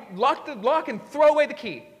 lock the lock and throw away the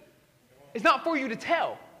key. It's not for you to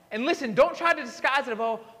tell. And listen, don't try to disguise it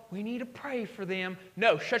of, we need to pray for them.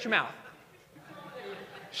 No, shut your mouth.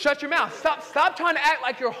 Shut your mouth. Stop trying to act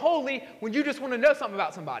like you're holy when you just want to know something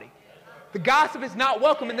about somebody. The gossip is not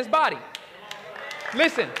welcome in this body.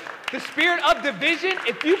 Listen, the spirit of division,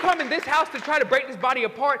 if you come in this house to try to break this body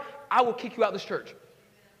apart, I will kick you out of this church.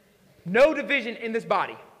 No division in this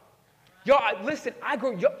body. Y'all, listen,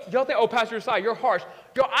 y'all think, Pastor Josiah, you're harsh.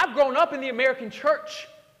 Y'all, I've grown up in the American church.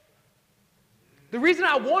 The reason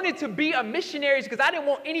I wanted to be a missionary is because I didn't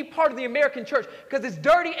want any part of the American church because it's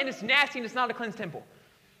dirty and it's nasty and it's not a cleansed temple.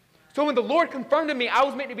 So when the Lord confirmed to me I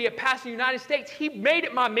was meant to be a pastor in the United States, he made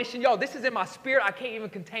it my mission. Y'all, this is in my spirit. I can't even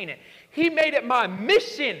contain it. He made it my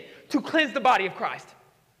mission to cleanse the body of Christ,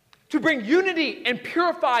 to bring unity and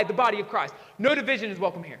purify the body of Christ. No division is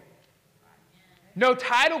welcome here. No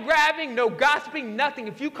title grabbing, no gossiping, nothing.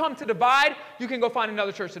 If you come to divide, you can go find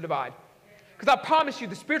another church to divide. Because I promise you,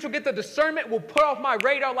 the spiritual gift of discernment will put off my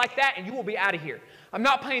radar like that, and you will be out of here. I'm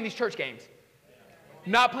not playing these church games.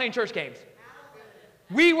 Not playing church games.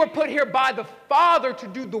 We were put here by the Father to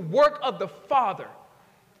do the work of the Father.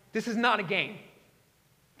 This is not a game.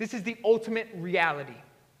 This is the ultimate reality.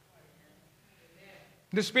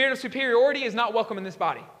 The spirit of superiority is not welcome in this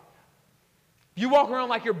body. If you walk around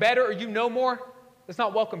like you're better or you know more, that's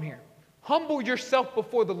not welcome here. Humble yourself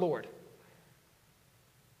before the Lord.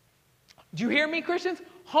 Do you hear me, Christians?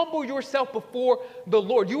 Humble yourself before the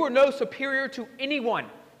Lord. You are no superior to anyone.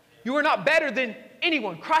 You are not better than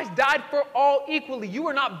anyone. Christ died for all equally. You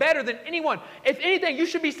are not better than anyone. If anything, you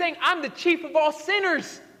should be saying, I'm the chief of all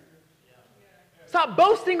sinners. Stop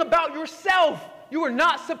boasting about yourself. You are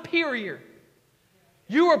not superior.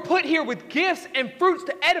 You are put here with gifts and fruits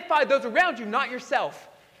to edify those around you, not yourself.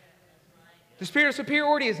 The spirit of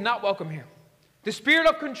superiority is not welcome here. The spirit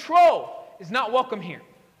of control is not welcome here.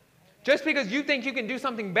 Just because you think you can do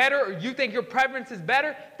something better or you think your preference is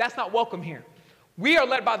better, that's not welcome here. We are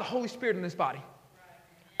led by the Holy Spirit in this body.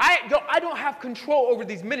 I don't have control over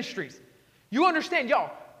these ministries. You understand,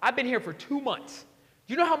 y'all, I've been here for 2 months.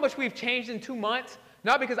 You know how much we've changed in 2 months?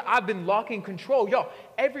 Not because I've been locking control. Y'all,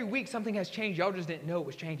 every week something has changed. Y'all just didn't know it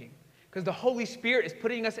was changing. Because the Holy Spirit is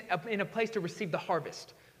putting us in a place to receive the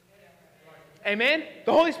harvest. Amen?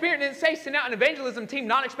 The Holy Spirit didn't say send out an evangelism team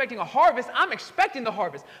not expecting a harvest. I'm expecting the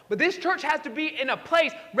harvest. But this church has to be in a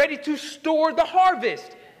place ready to store the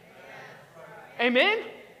harvest. Amen?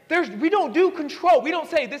 We don't do control. We don't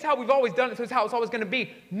say this is how we've always done it, so this is how it's always going to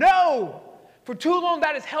be. No! For too long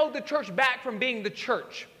that has held the church back from being the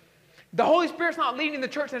church. The Holy Spirit's not leading the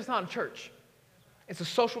church, then it's not a church. It's a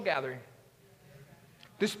social gathering.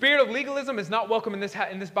 The spirit of legalism is not welcome in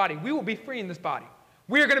this body. We will be free in this body.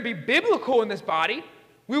 We are going to be biblical in this body.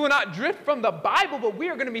 We will not drift from the Bible, but we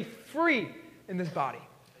are going to be free in this body.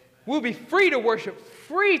 We'll be free to worship,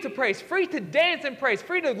 free to praise, free to dance and praise,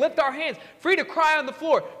 free to lift our hands, free to cry on the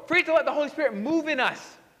floor, free to let the Holy Spirit move in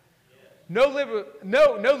us. No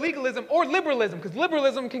legalism or liberalism, because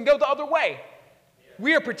liberalism can go the other way.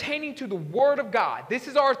 We are pertaining to the Word of God. This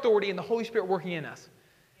is our authority and the Holy Spirit working in us.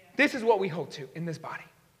 This is what we hold to in this body.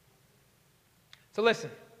 So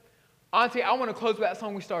listen, honestly, I want to close with that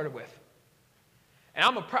song we started with. And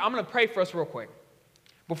I'm going to pray for us real quick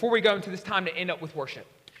before we go into this time to end up with worship.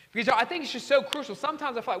 Because I think it's just so crucial.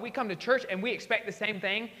 Sometimes I feel like we come to church and we expect the same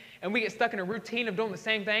thing, and we get stuck in a routine of doing the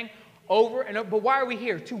same thing over and over. But why are we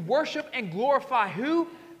here? To worship and glorify who?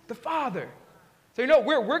 The Father. So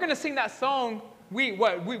we're going to sing that song. We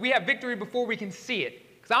have victory before we can see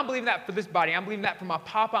it. Because I'm believing that for this body. I'm believing that for my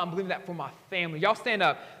papa. I'm believing that for my family. Y'all stand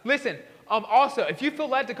up. Listen, also, if you feel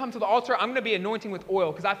led to come to the altar, I'm going to be anointing with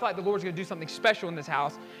oil because I feel like the Lord's going to do something special in this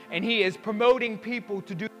house. And He is promoting people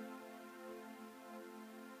to do.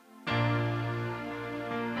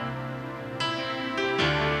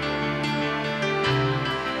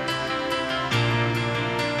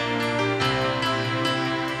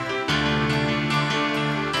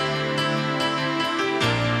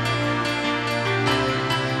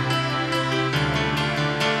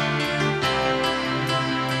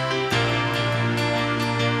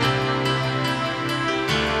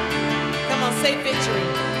 Say victory.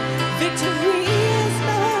 Victory is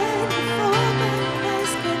mine before my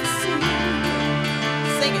eyes can see.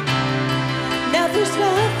 Sing it. Now there's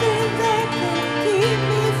nothing that can keep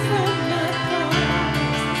me from my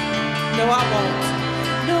promise. No, I won't.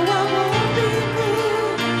 No, I won't be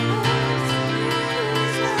moved.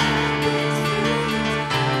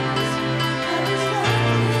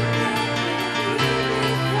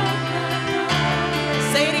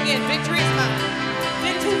 Say it again. Victory is mine.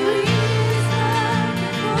 Victory.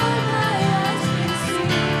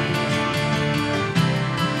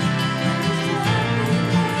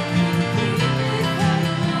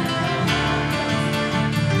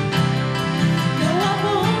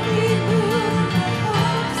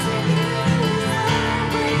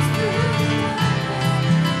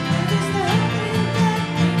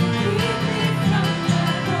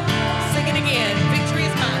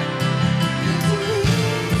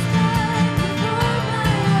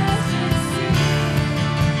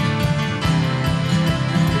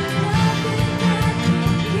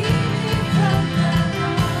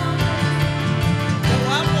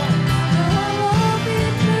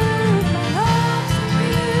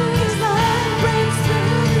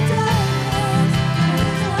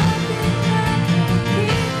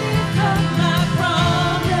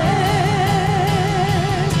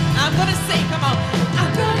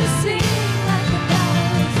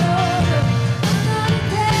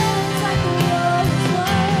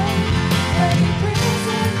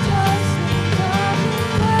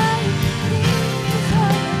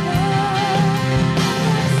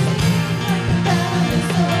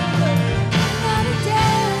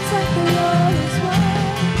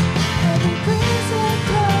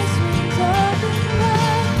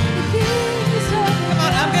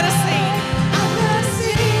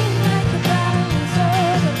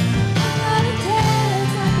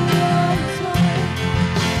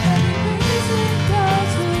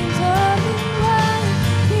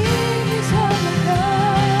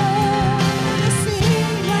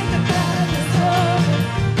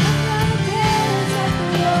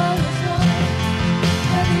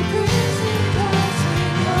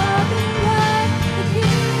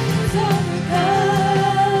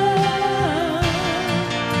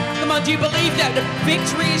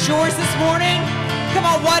 is yours this morning. Come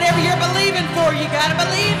on, whatever you're believing for, you got to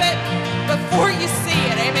believe it before you see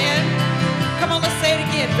it. Amen. Come on, let's say it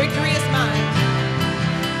again. Victory is mine.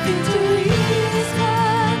 Victory is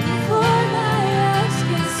mine before my eyes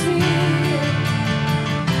can see it.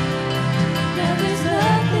 Now there's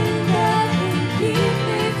nothing that can keep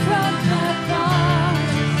me from my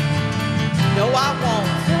promise. No, I won't.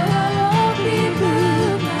 No, I won't be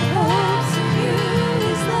moved. My hopes in you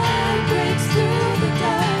is light breaks through the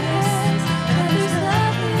darkness. Now there's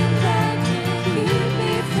nothing that can keep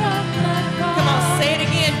me from my promise. Come on, say it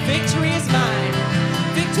again. Victory is mine.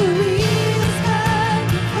 Victory is mine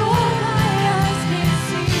before my eyes can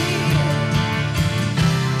see it.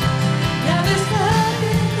 Now there's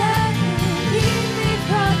nothing that can keep me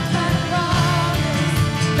from my promise.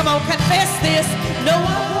 Come on, confess this. No, I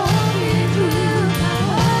won't. Be moved. My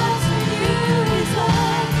hopes in you is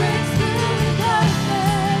light breaks through the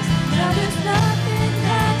darkness. Now there's nothing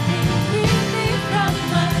that can keep me from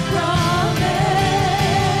my promise.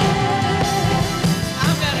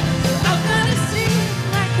 I'm gonna. I'm gonna sing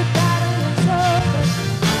like the battle is over.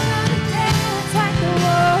 I'm gonna dance like the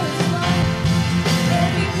war is won.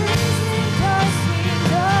 Every prison door swings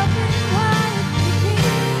open wide. The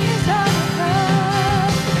King is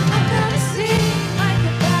overcome. I'm gonna sing like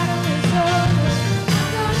the battle is over. I'm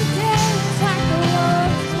gonna dance like the war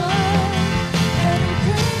is won. Every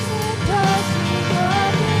prison door swings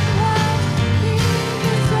open wide. The King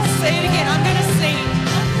is overcome. Say it again. I'm gonna sing.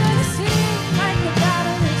 I'm gonna sing like the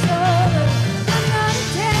battle is over. I'm gonna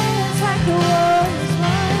dance like the war is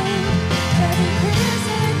won. Every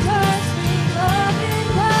prison door swings open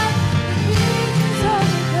wide. The King is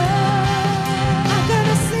overcome. I'm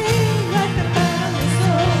gonna sing like the battle is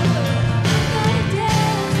over. I'm gonna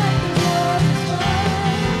dance like the war is won.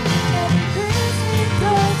 Every prison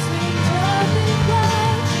door swings open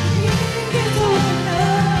wide. The King is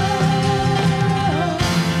overcome.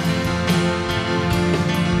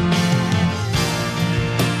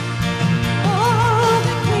 Oh,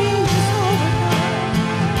 the King is overcome.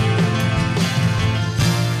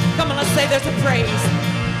 Come on, let's say there's a praise.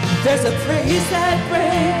 There's a praise that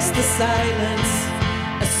breaks the silence,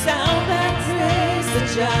 a sound that prays the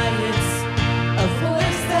giants, a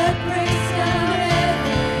voice that breaks down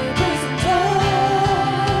every prison door.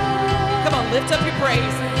 Come on, lift up your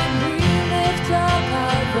praise. When we lift up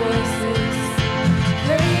our voices,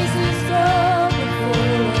 praises go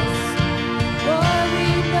before us. For we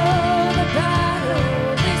know the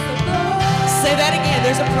battle is the Lord. Say that again.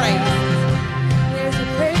 There's a praise. There's a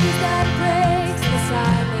praise that breaks the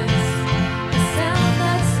silence, a sound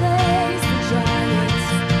that slays the giants,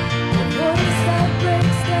 a voice that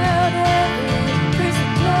breaks down every prison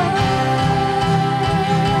door.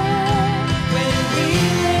 When we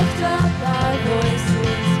lift up our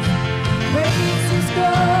voices, praises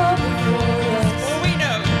go before us. For we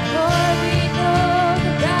know. For we know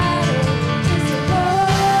the battle is the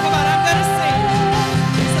Lord. Come on, I'm gonna sing.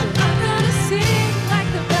 So I'm gonna sing like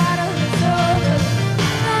the battle is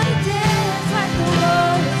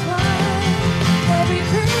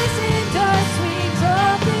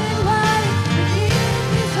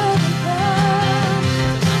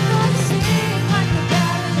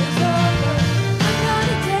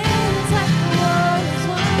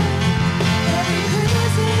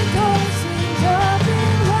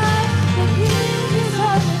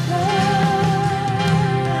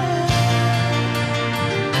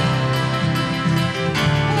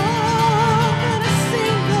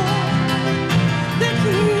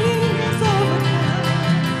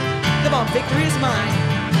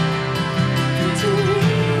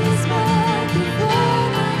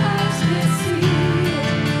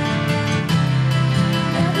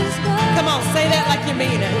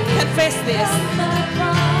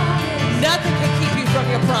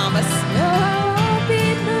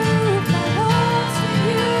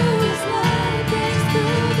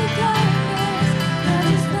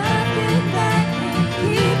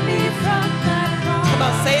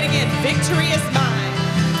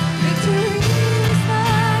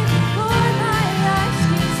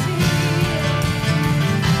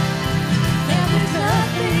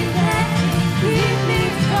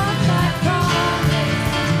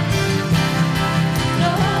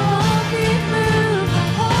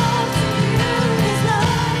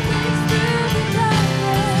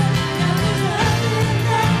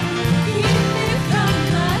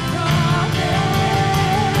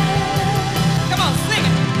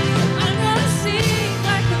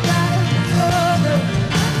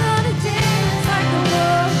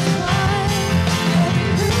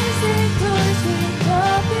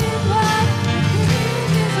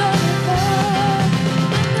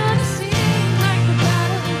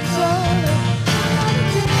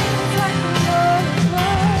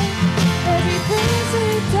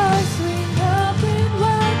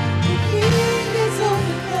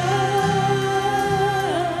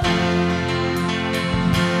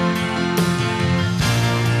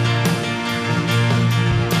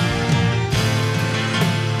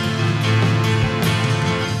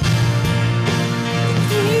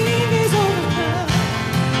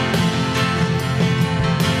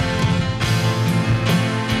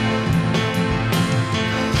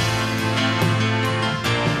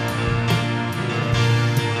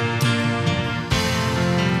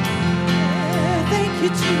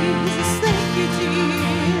Jesus. Thank you,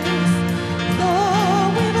 Jesus. Lord,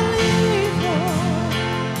 we believe, Lord.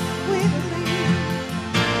 We believe.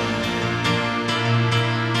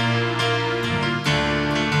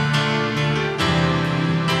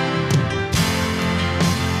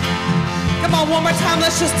 Come on, one more time.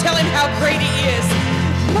 Let's just tell him how great he is.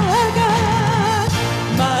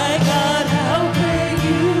 My God, how great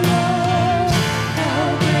you are.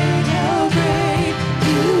 How great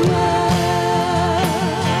you are.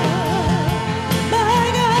 My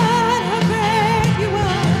God, how great you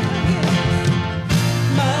are.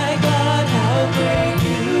 My God, how great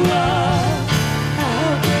you are. How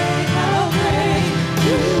great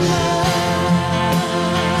you are.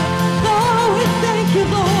 Lord, we thank you,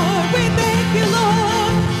 Lord. We thank you,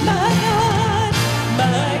 Lord. My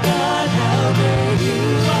God, how great you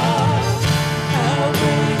are. How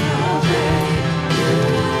great you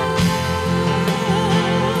are.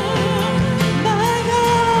 My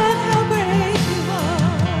God, how great you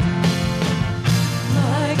are.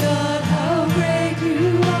 My God, how great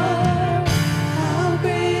you are. How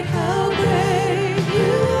great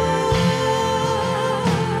you are.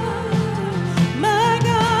 My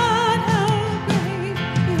God, how great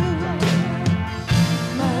you are.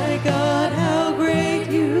 My God, how great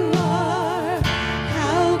you are.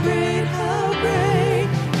 How great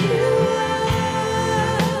you are.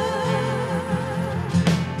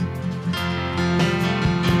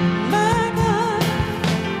 My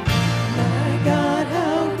God,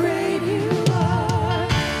 how great you are.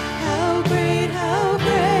 How great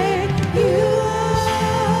you are.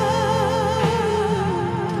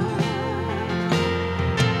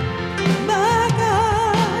 My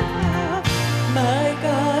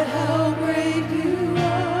God, how great you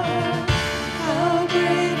are. How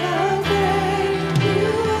great you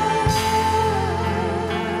are.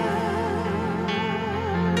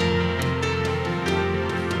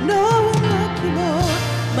 No one like you, Lord.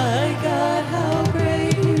 My God, how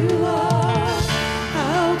great you are.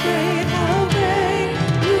 How great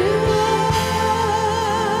you are.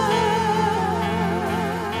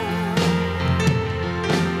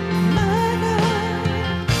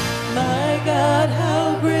 My God,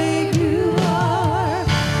 how great you are.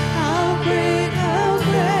 How great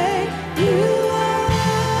you are.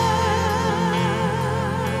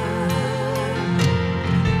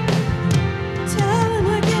 Tell him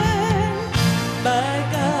again. My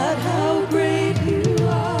God, how great you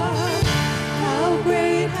are. How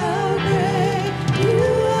great you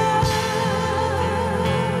are.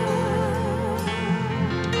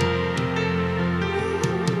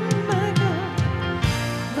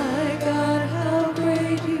 My God, how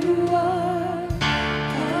great you are.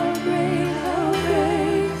 How great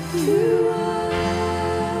you are.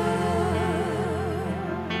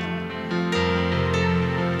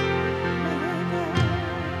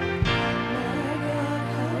 My God,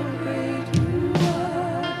 how great you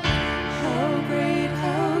are. How great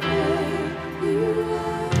you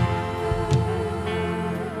are.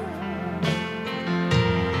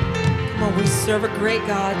 Come on, we serve a great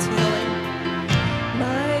God. Tell him.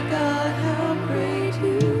 My God, how great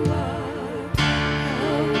you are.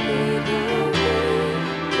 How great you are.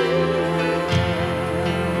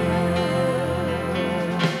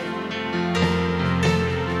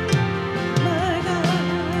 My God,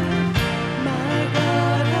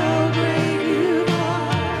 how great you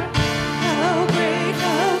are. How great you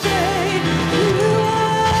are.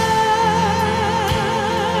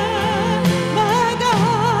 My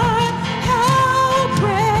God,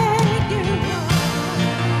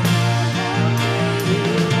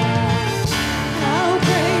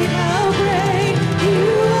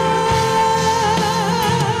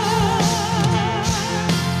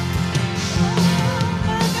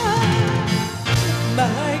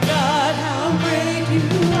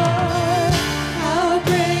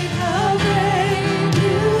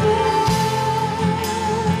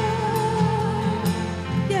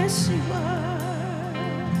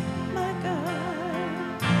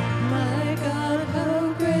 how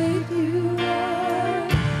great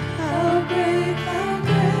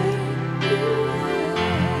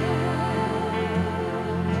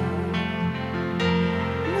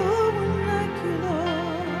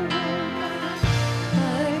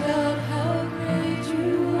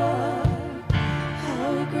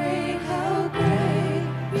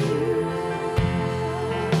you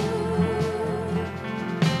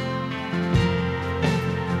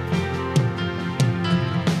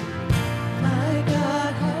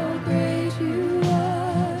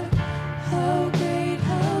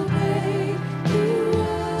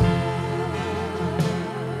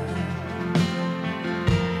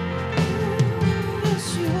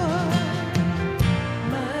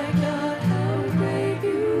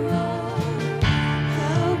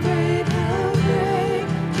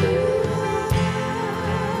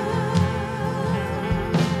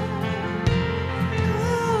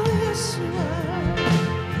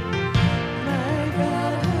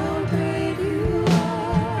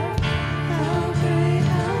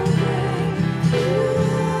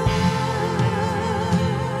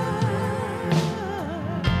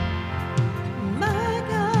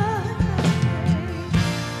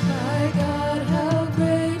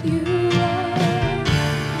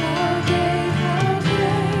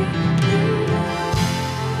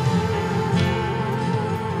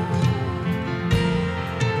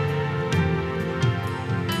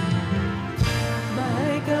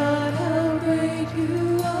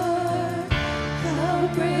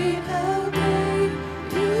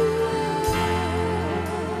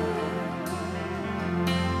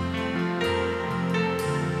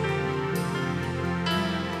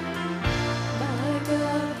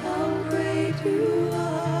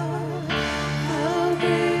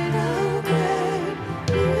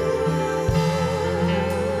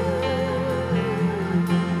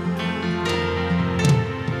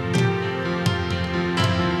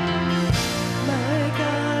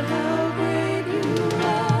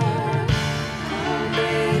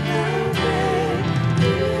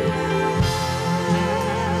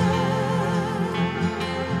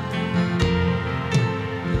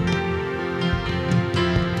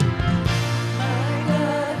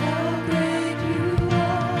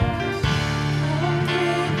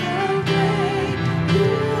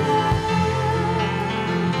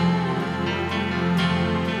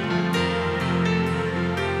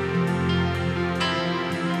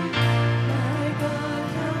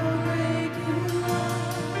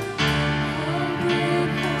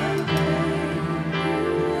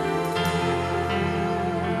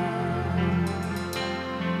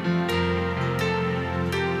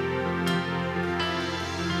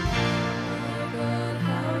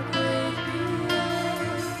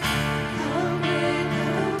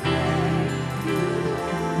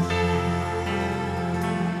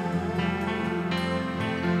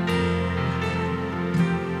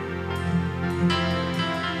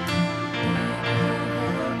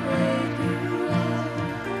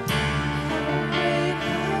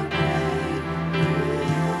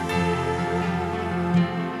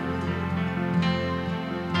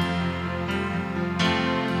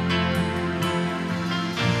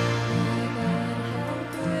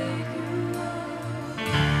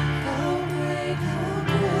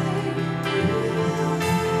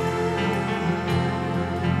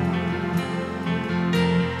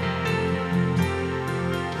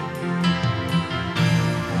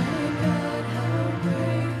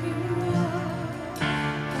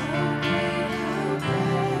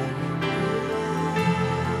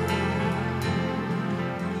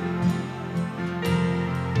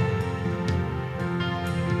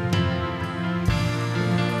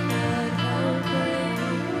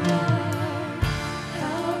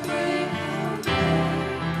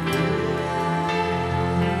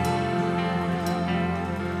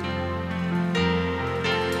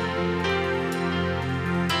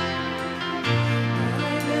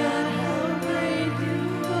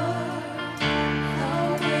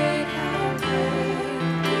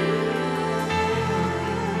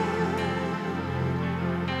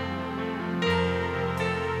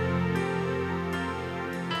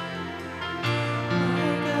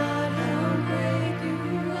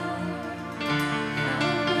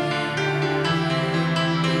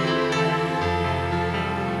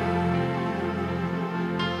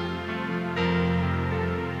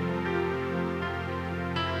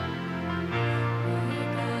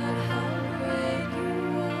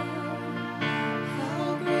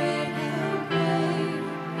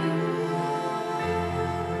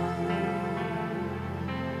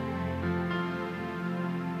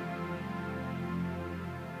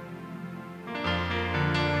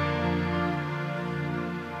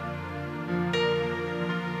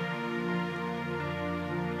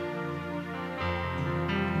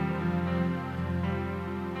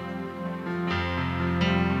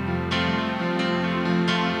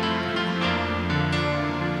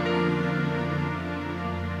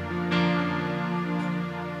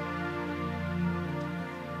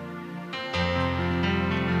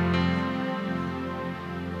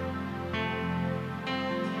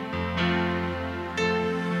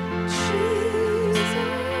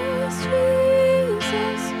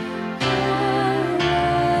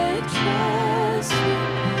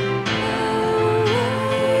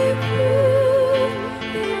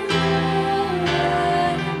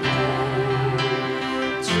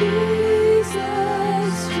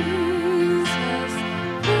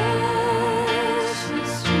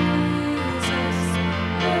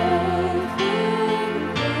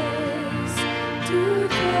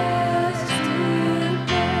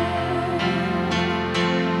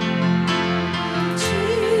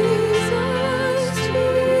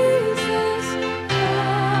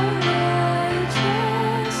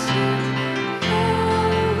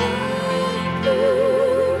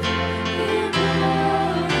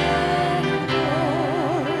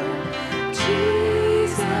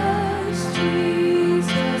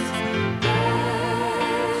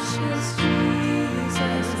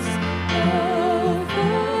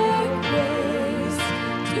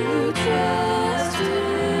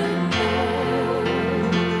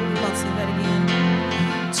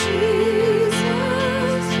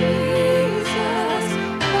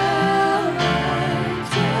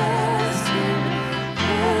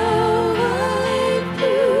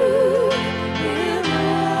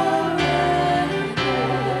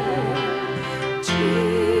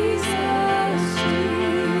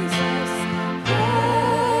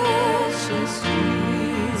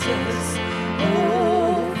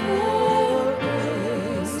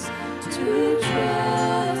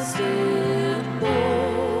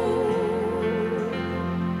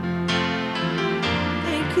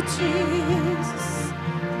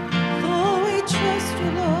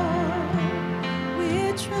you, Lord. We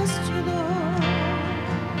trust you, Lord.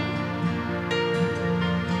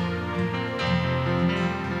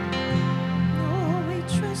 Oh, we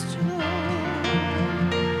trust you, Lord.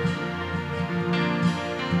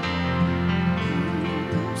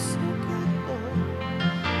 You're so good, Lord.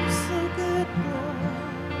 You're so good, Lord.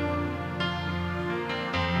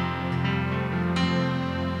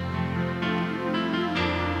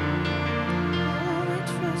 Oh, I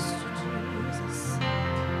trust you, Jesus.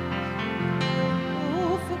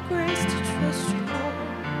 Oh, for grace to trust you, Lord.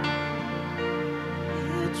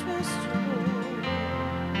 We trust you, Lord.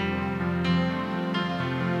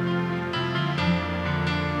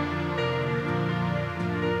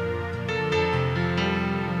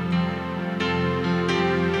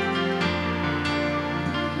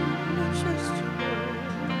 We trust you, Lord.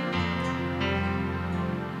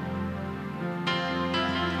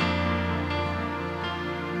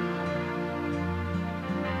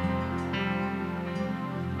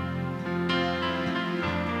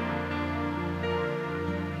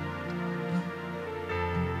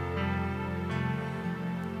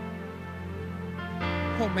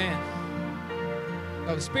 Oh man.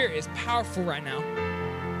 Oh, the Spirit is powerful right now.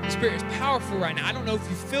 The Spirit is powerful right now. I don't know if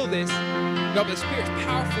you feel this, no, but the Spirit is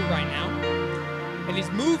powerful right now. And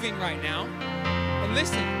He's moving right now. And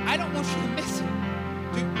listen, I don't want you to miss it.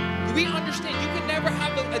 Do we understand? You can never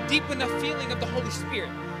have a deep enough feeling of the Holy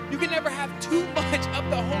Spirit. You can never have too much of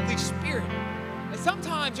the Holy Spirit. And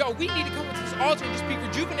sometimes, y'all, we need to come to this altar and just be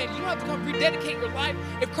rejuvenated. You don't have to come rededicate your life.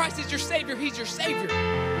 If Christ is your Savior, He's your Savior.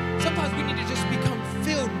 Sometimes we need to just become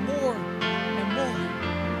filled more and more.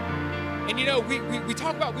 And you know, we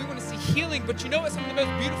talk about we want to see healing, but you know what some of the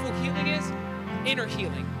most beautiful healing is? Inner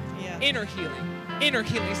healing. Yeah. Inner healing. Inner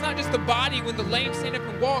healing. It's not just the body when the lame stand up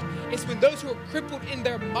and walk. It's when those who are crippled in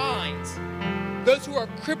their minds, those who are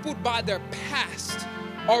crippled by their past,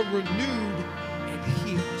 are renewed and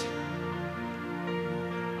healed.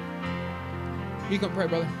 You gonna pray,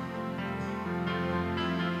 brother?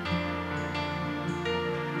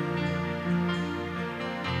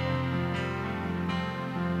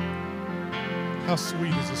 How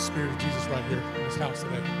sweet is the Spirit of Jesus right here in this house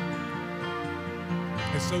today.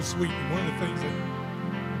 It's so sweet. And one of the things that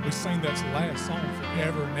we sang that last song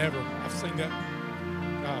forever and ever. I've sung that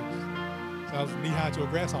since I was knee-high to a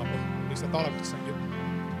grasshopper. At least I thought I could sing it.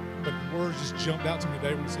 But the words just jumped out to me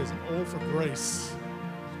today when it says, "Oh, for grace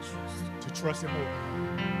to trust Him more."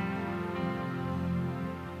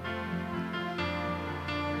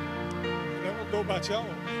 I don't know about y'all,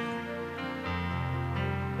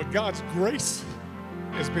 but God's grace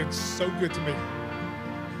has been so good to me.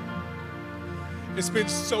 It's been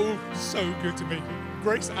so, so good to me.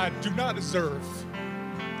 Grace I do not deserve.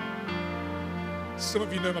 Some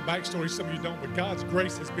of you know my backstory, some of you don't, but God's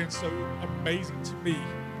grace has been so amazing to me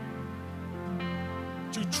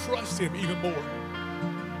to trust Him even more.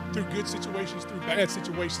 Through good situations, through bad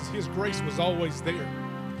situations, His grace was always there.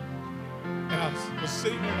 And I was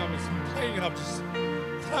sitting there and I was playing and I was just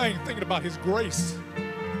crying, thinking about His grace.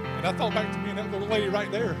 And I thought back to me and that little lady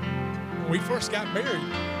right there when we first got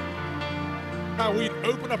married. How we'd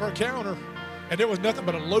open up our counter and there was nothing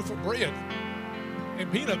but a loaf of bread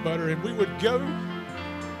and peanut butter, and we would go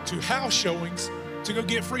to house showings to go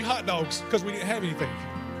get free hot dogs because we didn't have anything.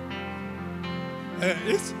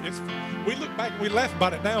 We look back and we laugh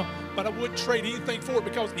about it now, but I wouldn't trade anything for it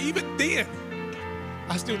because even then,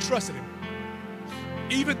 I still trusted Him.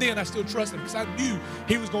 Even then, I still trusted Him because I knew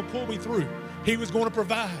He was going to pull me through. He was going to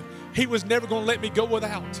provide. He was never going to let me go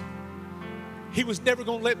without. He was never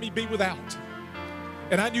going to let me be without.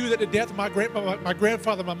 And I knew that the death of my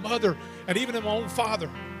grandfather, my mother, and even my own father,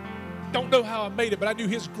 don't know how I made it, but I knew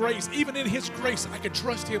His grace. Even in His grace, I could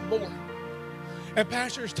trust Him more. And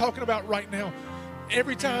Pastor is talking about right now,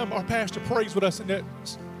 every time our pastor prays with us in that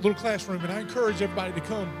little classroom, and I encourage everybody to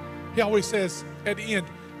come, he always says at the end,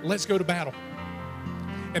 let's go to battle.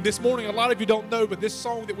 And this morning, a lot of you don't know, but this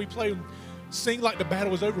song that we play, Sing Like the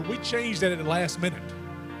Battle Is Over, we changed that at the last minute.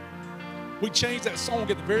 We changed that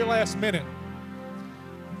song at the very last minute.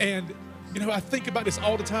 And, you know, I think about this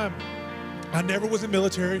all the time. I never was in the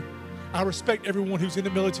military. I respect everyone who's in the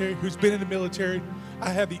military, who's been in the military. I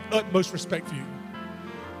have the utmost respect for you.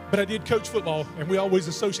 But I did coach football, and we always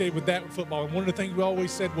associated with that with football. And one of the things we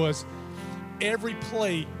always said was, every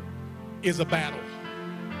play is a battle.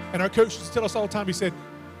 And our coach used to tell us all the time, he said,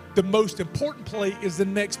 the most important play is the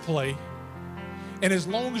next play. And as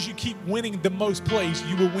long as you keep winning the most plays,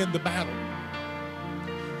 you will win the battle.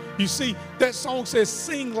 You see, that song says,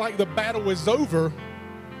 sing like the battle is over.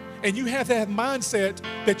 And you have to have mindset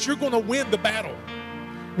that you're going to win the battle.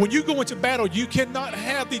 When you go into battle, you cannot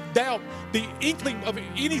have the doubt, the inkling of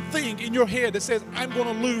anything in your head that says, I'm going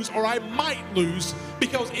to lose or I might lose,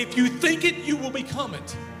 because if you think it, you will become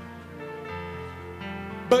it.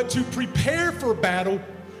 But to prepare for battle,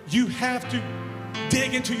 you have to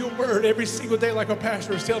dig into your word every single day, like our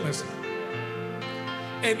pastor is telling us.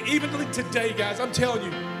 And even today, guys, I'm telling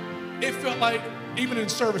you, it felt like, even in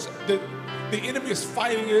service, the enemy is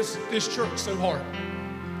fighting this church so hard.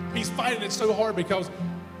 He's fighting it so hard because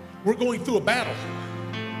we're going through a battle.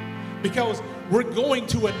 Because we're going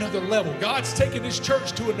to another level. God's taking this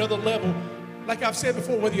church to another level. Like I've said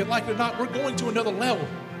before, whether you like it or not, we're going to another level.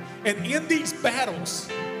 And in these battles,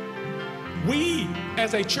 we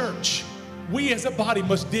as a church, we as a body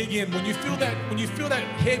must dig in. When you feel that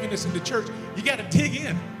heaviness in the church, you got to dig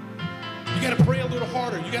in. You got to pray a little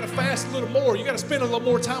harder. You got to fast a little more. You got to spend a little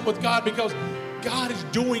more time with God, because God is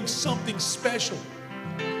doing something special.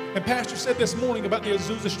 And Pastor said this morning about the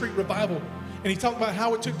Azusa Street revival, and he talked about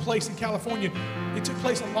how it took place in California. It took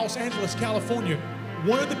place in Los Angeles, California.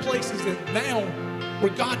 One of the places that now,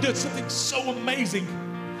 where God did something so amazing,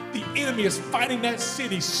 the enemy is fighting that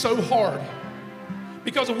city so hard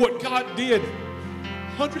because of what God did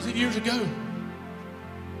hundreds of years ago.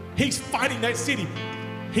 He's fighting that city.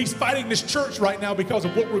 He's fighting this church right now because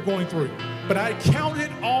of what we're going through. But I count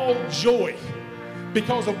it all joy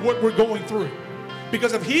because of what we're going through.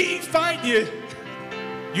 Because if he ain't fighting you,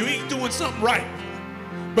 you ain't doing something right.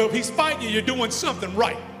 But if he's fighting you, you're doing something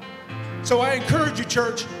right. So I encourage you,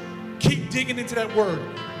 church, keep digging into that word.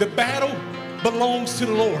 The battle belongs to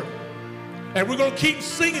the Lord. And we're going to keep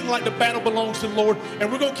singing like the battle belongs to the Lord. And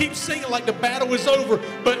we're going to keep singing like the battle is over.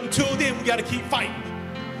 But until then, we got to keep fighting.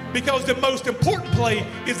 Because the most important play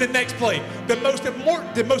is the next play. The most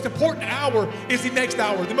important hour is the next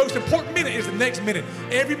hour. The most important minute is the next minute.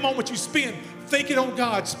 Every moment you spend thinking on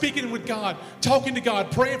God, speaking with God, talking to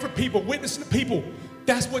God, praying for people, witnessing to people,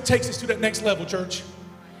 that's what takes us to that next level, church.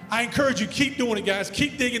 I encourage you, keep doing it, guys.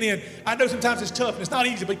 Keep digging in. I know sometimes it's tough and it's not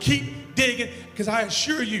easy, but keep digging, because I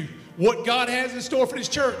assure you, what God has in store for this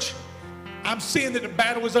church, I'm seeing that the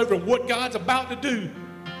battle is over. What God's about to do,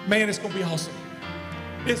 man, it's going to be awesome.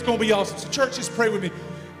 It's going to be awesome. So church, just pray with me.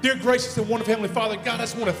 Dear gracious and wonderful Heavenly Father, God, I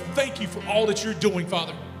just want to thank you for all that you're doing,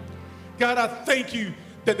 Father. God, I thank you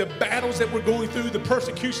that the battles that we're going through, the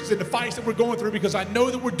persecutions and the fights that we're going through, because I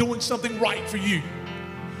know that we're doing something right for you.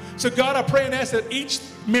 So God, I pray and ask that each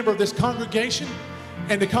member of this congregation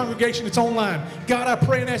and the congregation that's online, God, I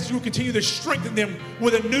pray and ask that you will continue to strengthen them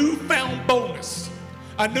with a newfound boldness,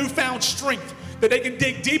 a newfound strength, that they can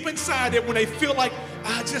dig deep inside that when they feel like,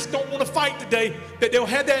 I just don't want to fight today, that they'll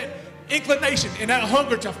have that inclination and that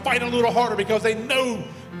hunger to fight a little harder, because they know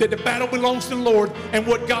that the battle belongs to the Lord and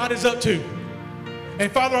what God is up to.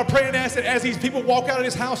 And Father, I pray and ask that as these people walk out of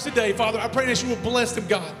this house today, Father, I pray and ask you will bless them,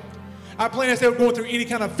 God. I pray and ask they're going through any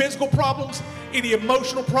kind of physical problems, any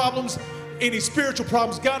emotional problems, any spiritual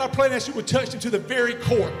problems. God, I pray and ask you would touch them to the very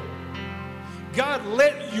core. God,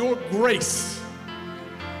 let your grace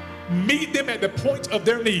meet them at the point of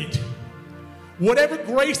their need. Whatever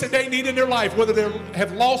grace that they need in their life, whether they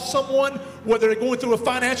have lost someone, whether they're going through a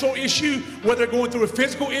financial issue, whether they're going through a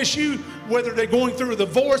physical issue, whether they're going through a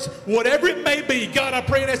divorce, whatever it may be, God, I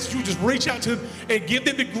pray and ask that you just reach out to them and give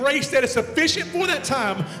them the grace that is sufficient for that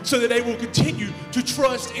time, so that they will continue to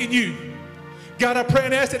trust in you. God, I pray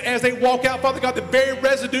and ask that as they walk out, Father God, the very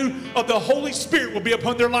residue of the Holy Spirit will be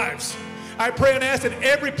upon their lives. I pray and ask that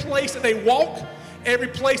every place that they walk, every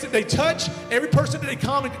place that they touch, every person that they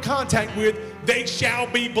come into contact with, they shall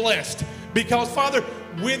be blessed. Because, Father,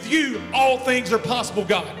 with you, all things are possible,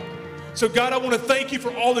 God. So, God, I want to thank you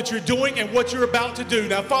for all that you're doing and what you're about to do.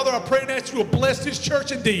 Now, Father, I pray and ask you will bless this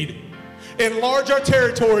church indeed. Enlarge our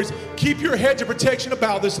territories. Keep your hedge of protection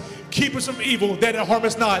about us. Keep us from evil, that it harm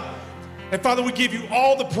us not. And, Father, we give you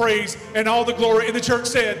all the praise and all the glory. And the church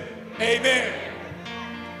said, amen.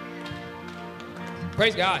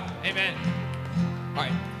 Praise God. Amen. All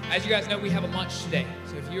right, as you guys know, we have a lunch today.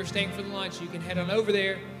 So if you're staying for the lunch, you can head on over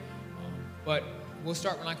there. But we'll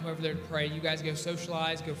start when I come over there to pray. You guys go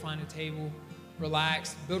socialize, go find a table,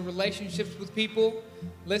 relax, build relationships with people.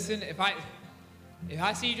 Listen, if I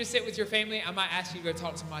see you just sit with your family, I might ask you to go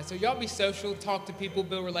talk to somebody. So y'all be social, talk to people,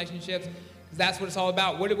 build relationships, because that's what it's all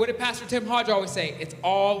about. What did Pastor Tim Hodge always say? It's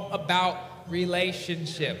all about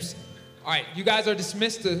relationships. All right, you guys are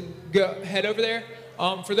dismissed to go head over there.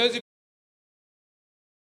 For those of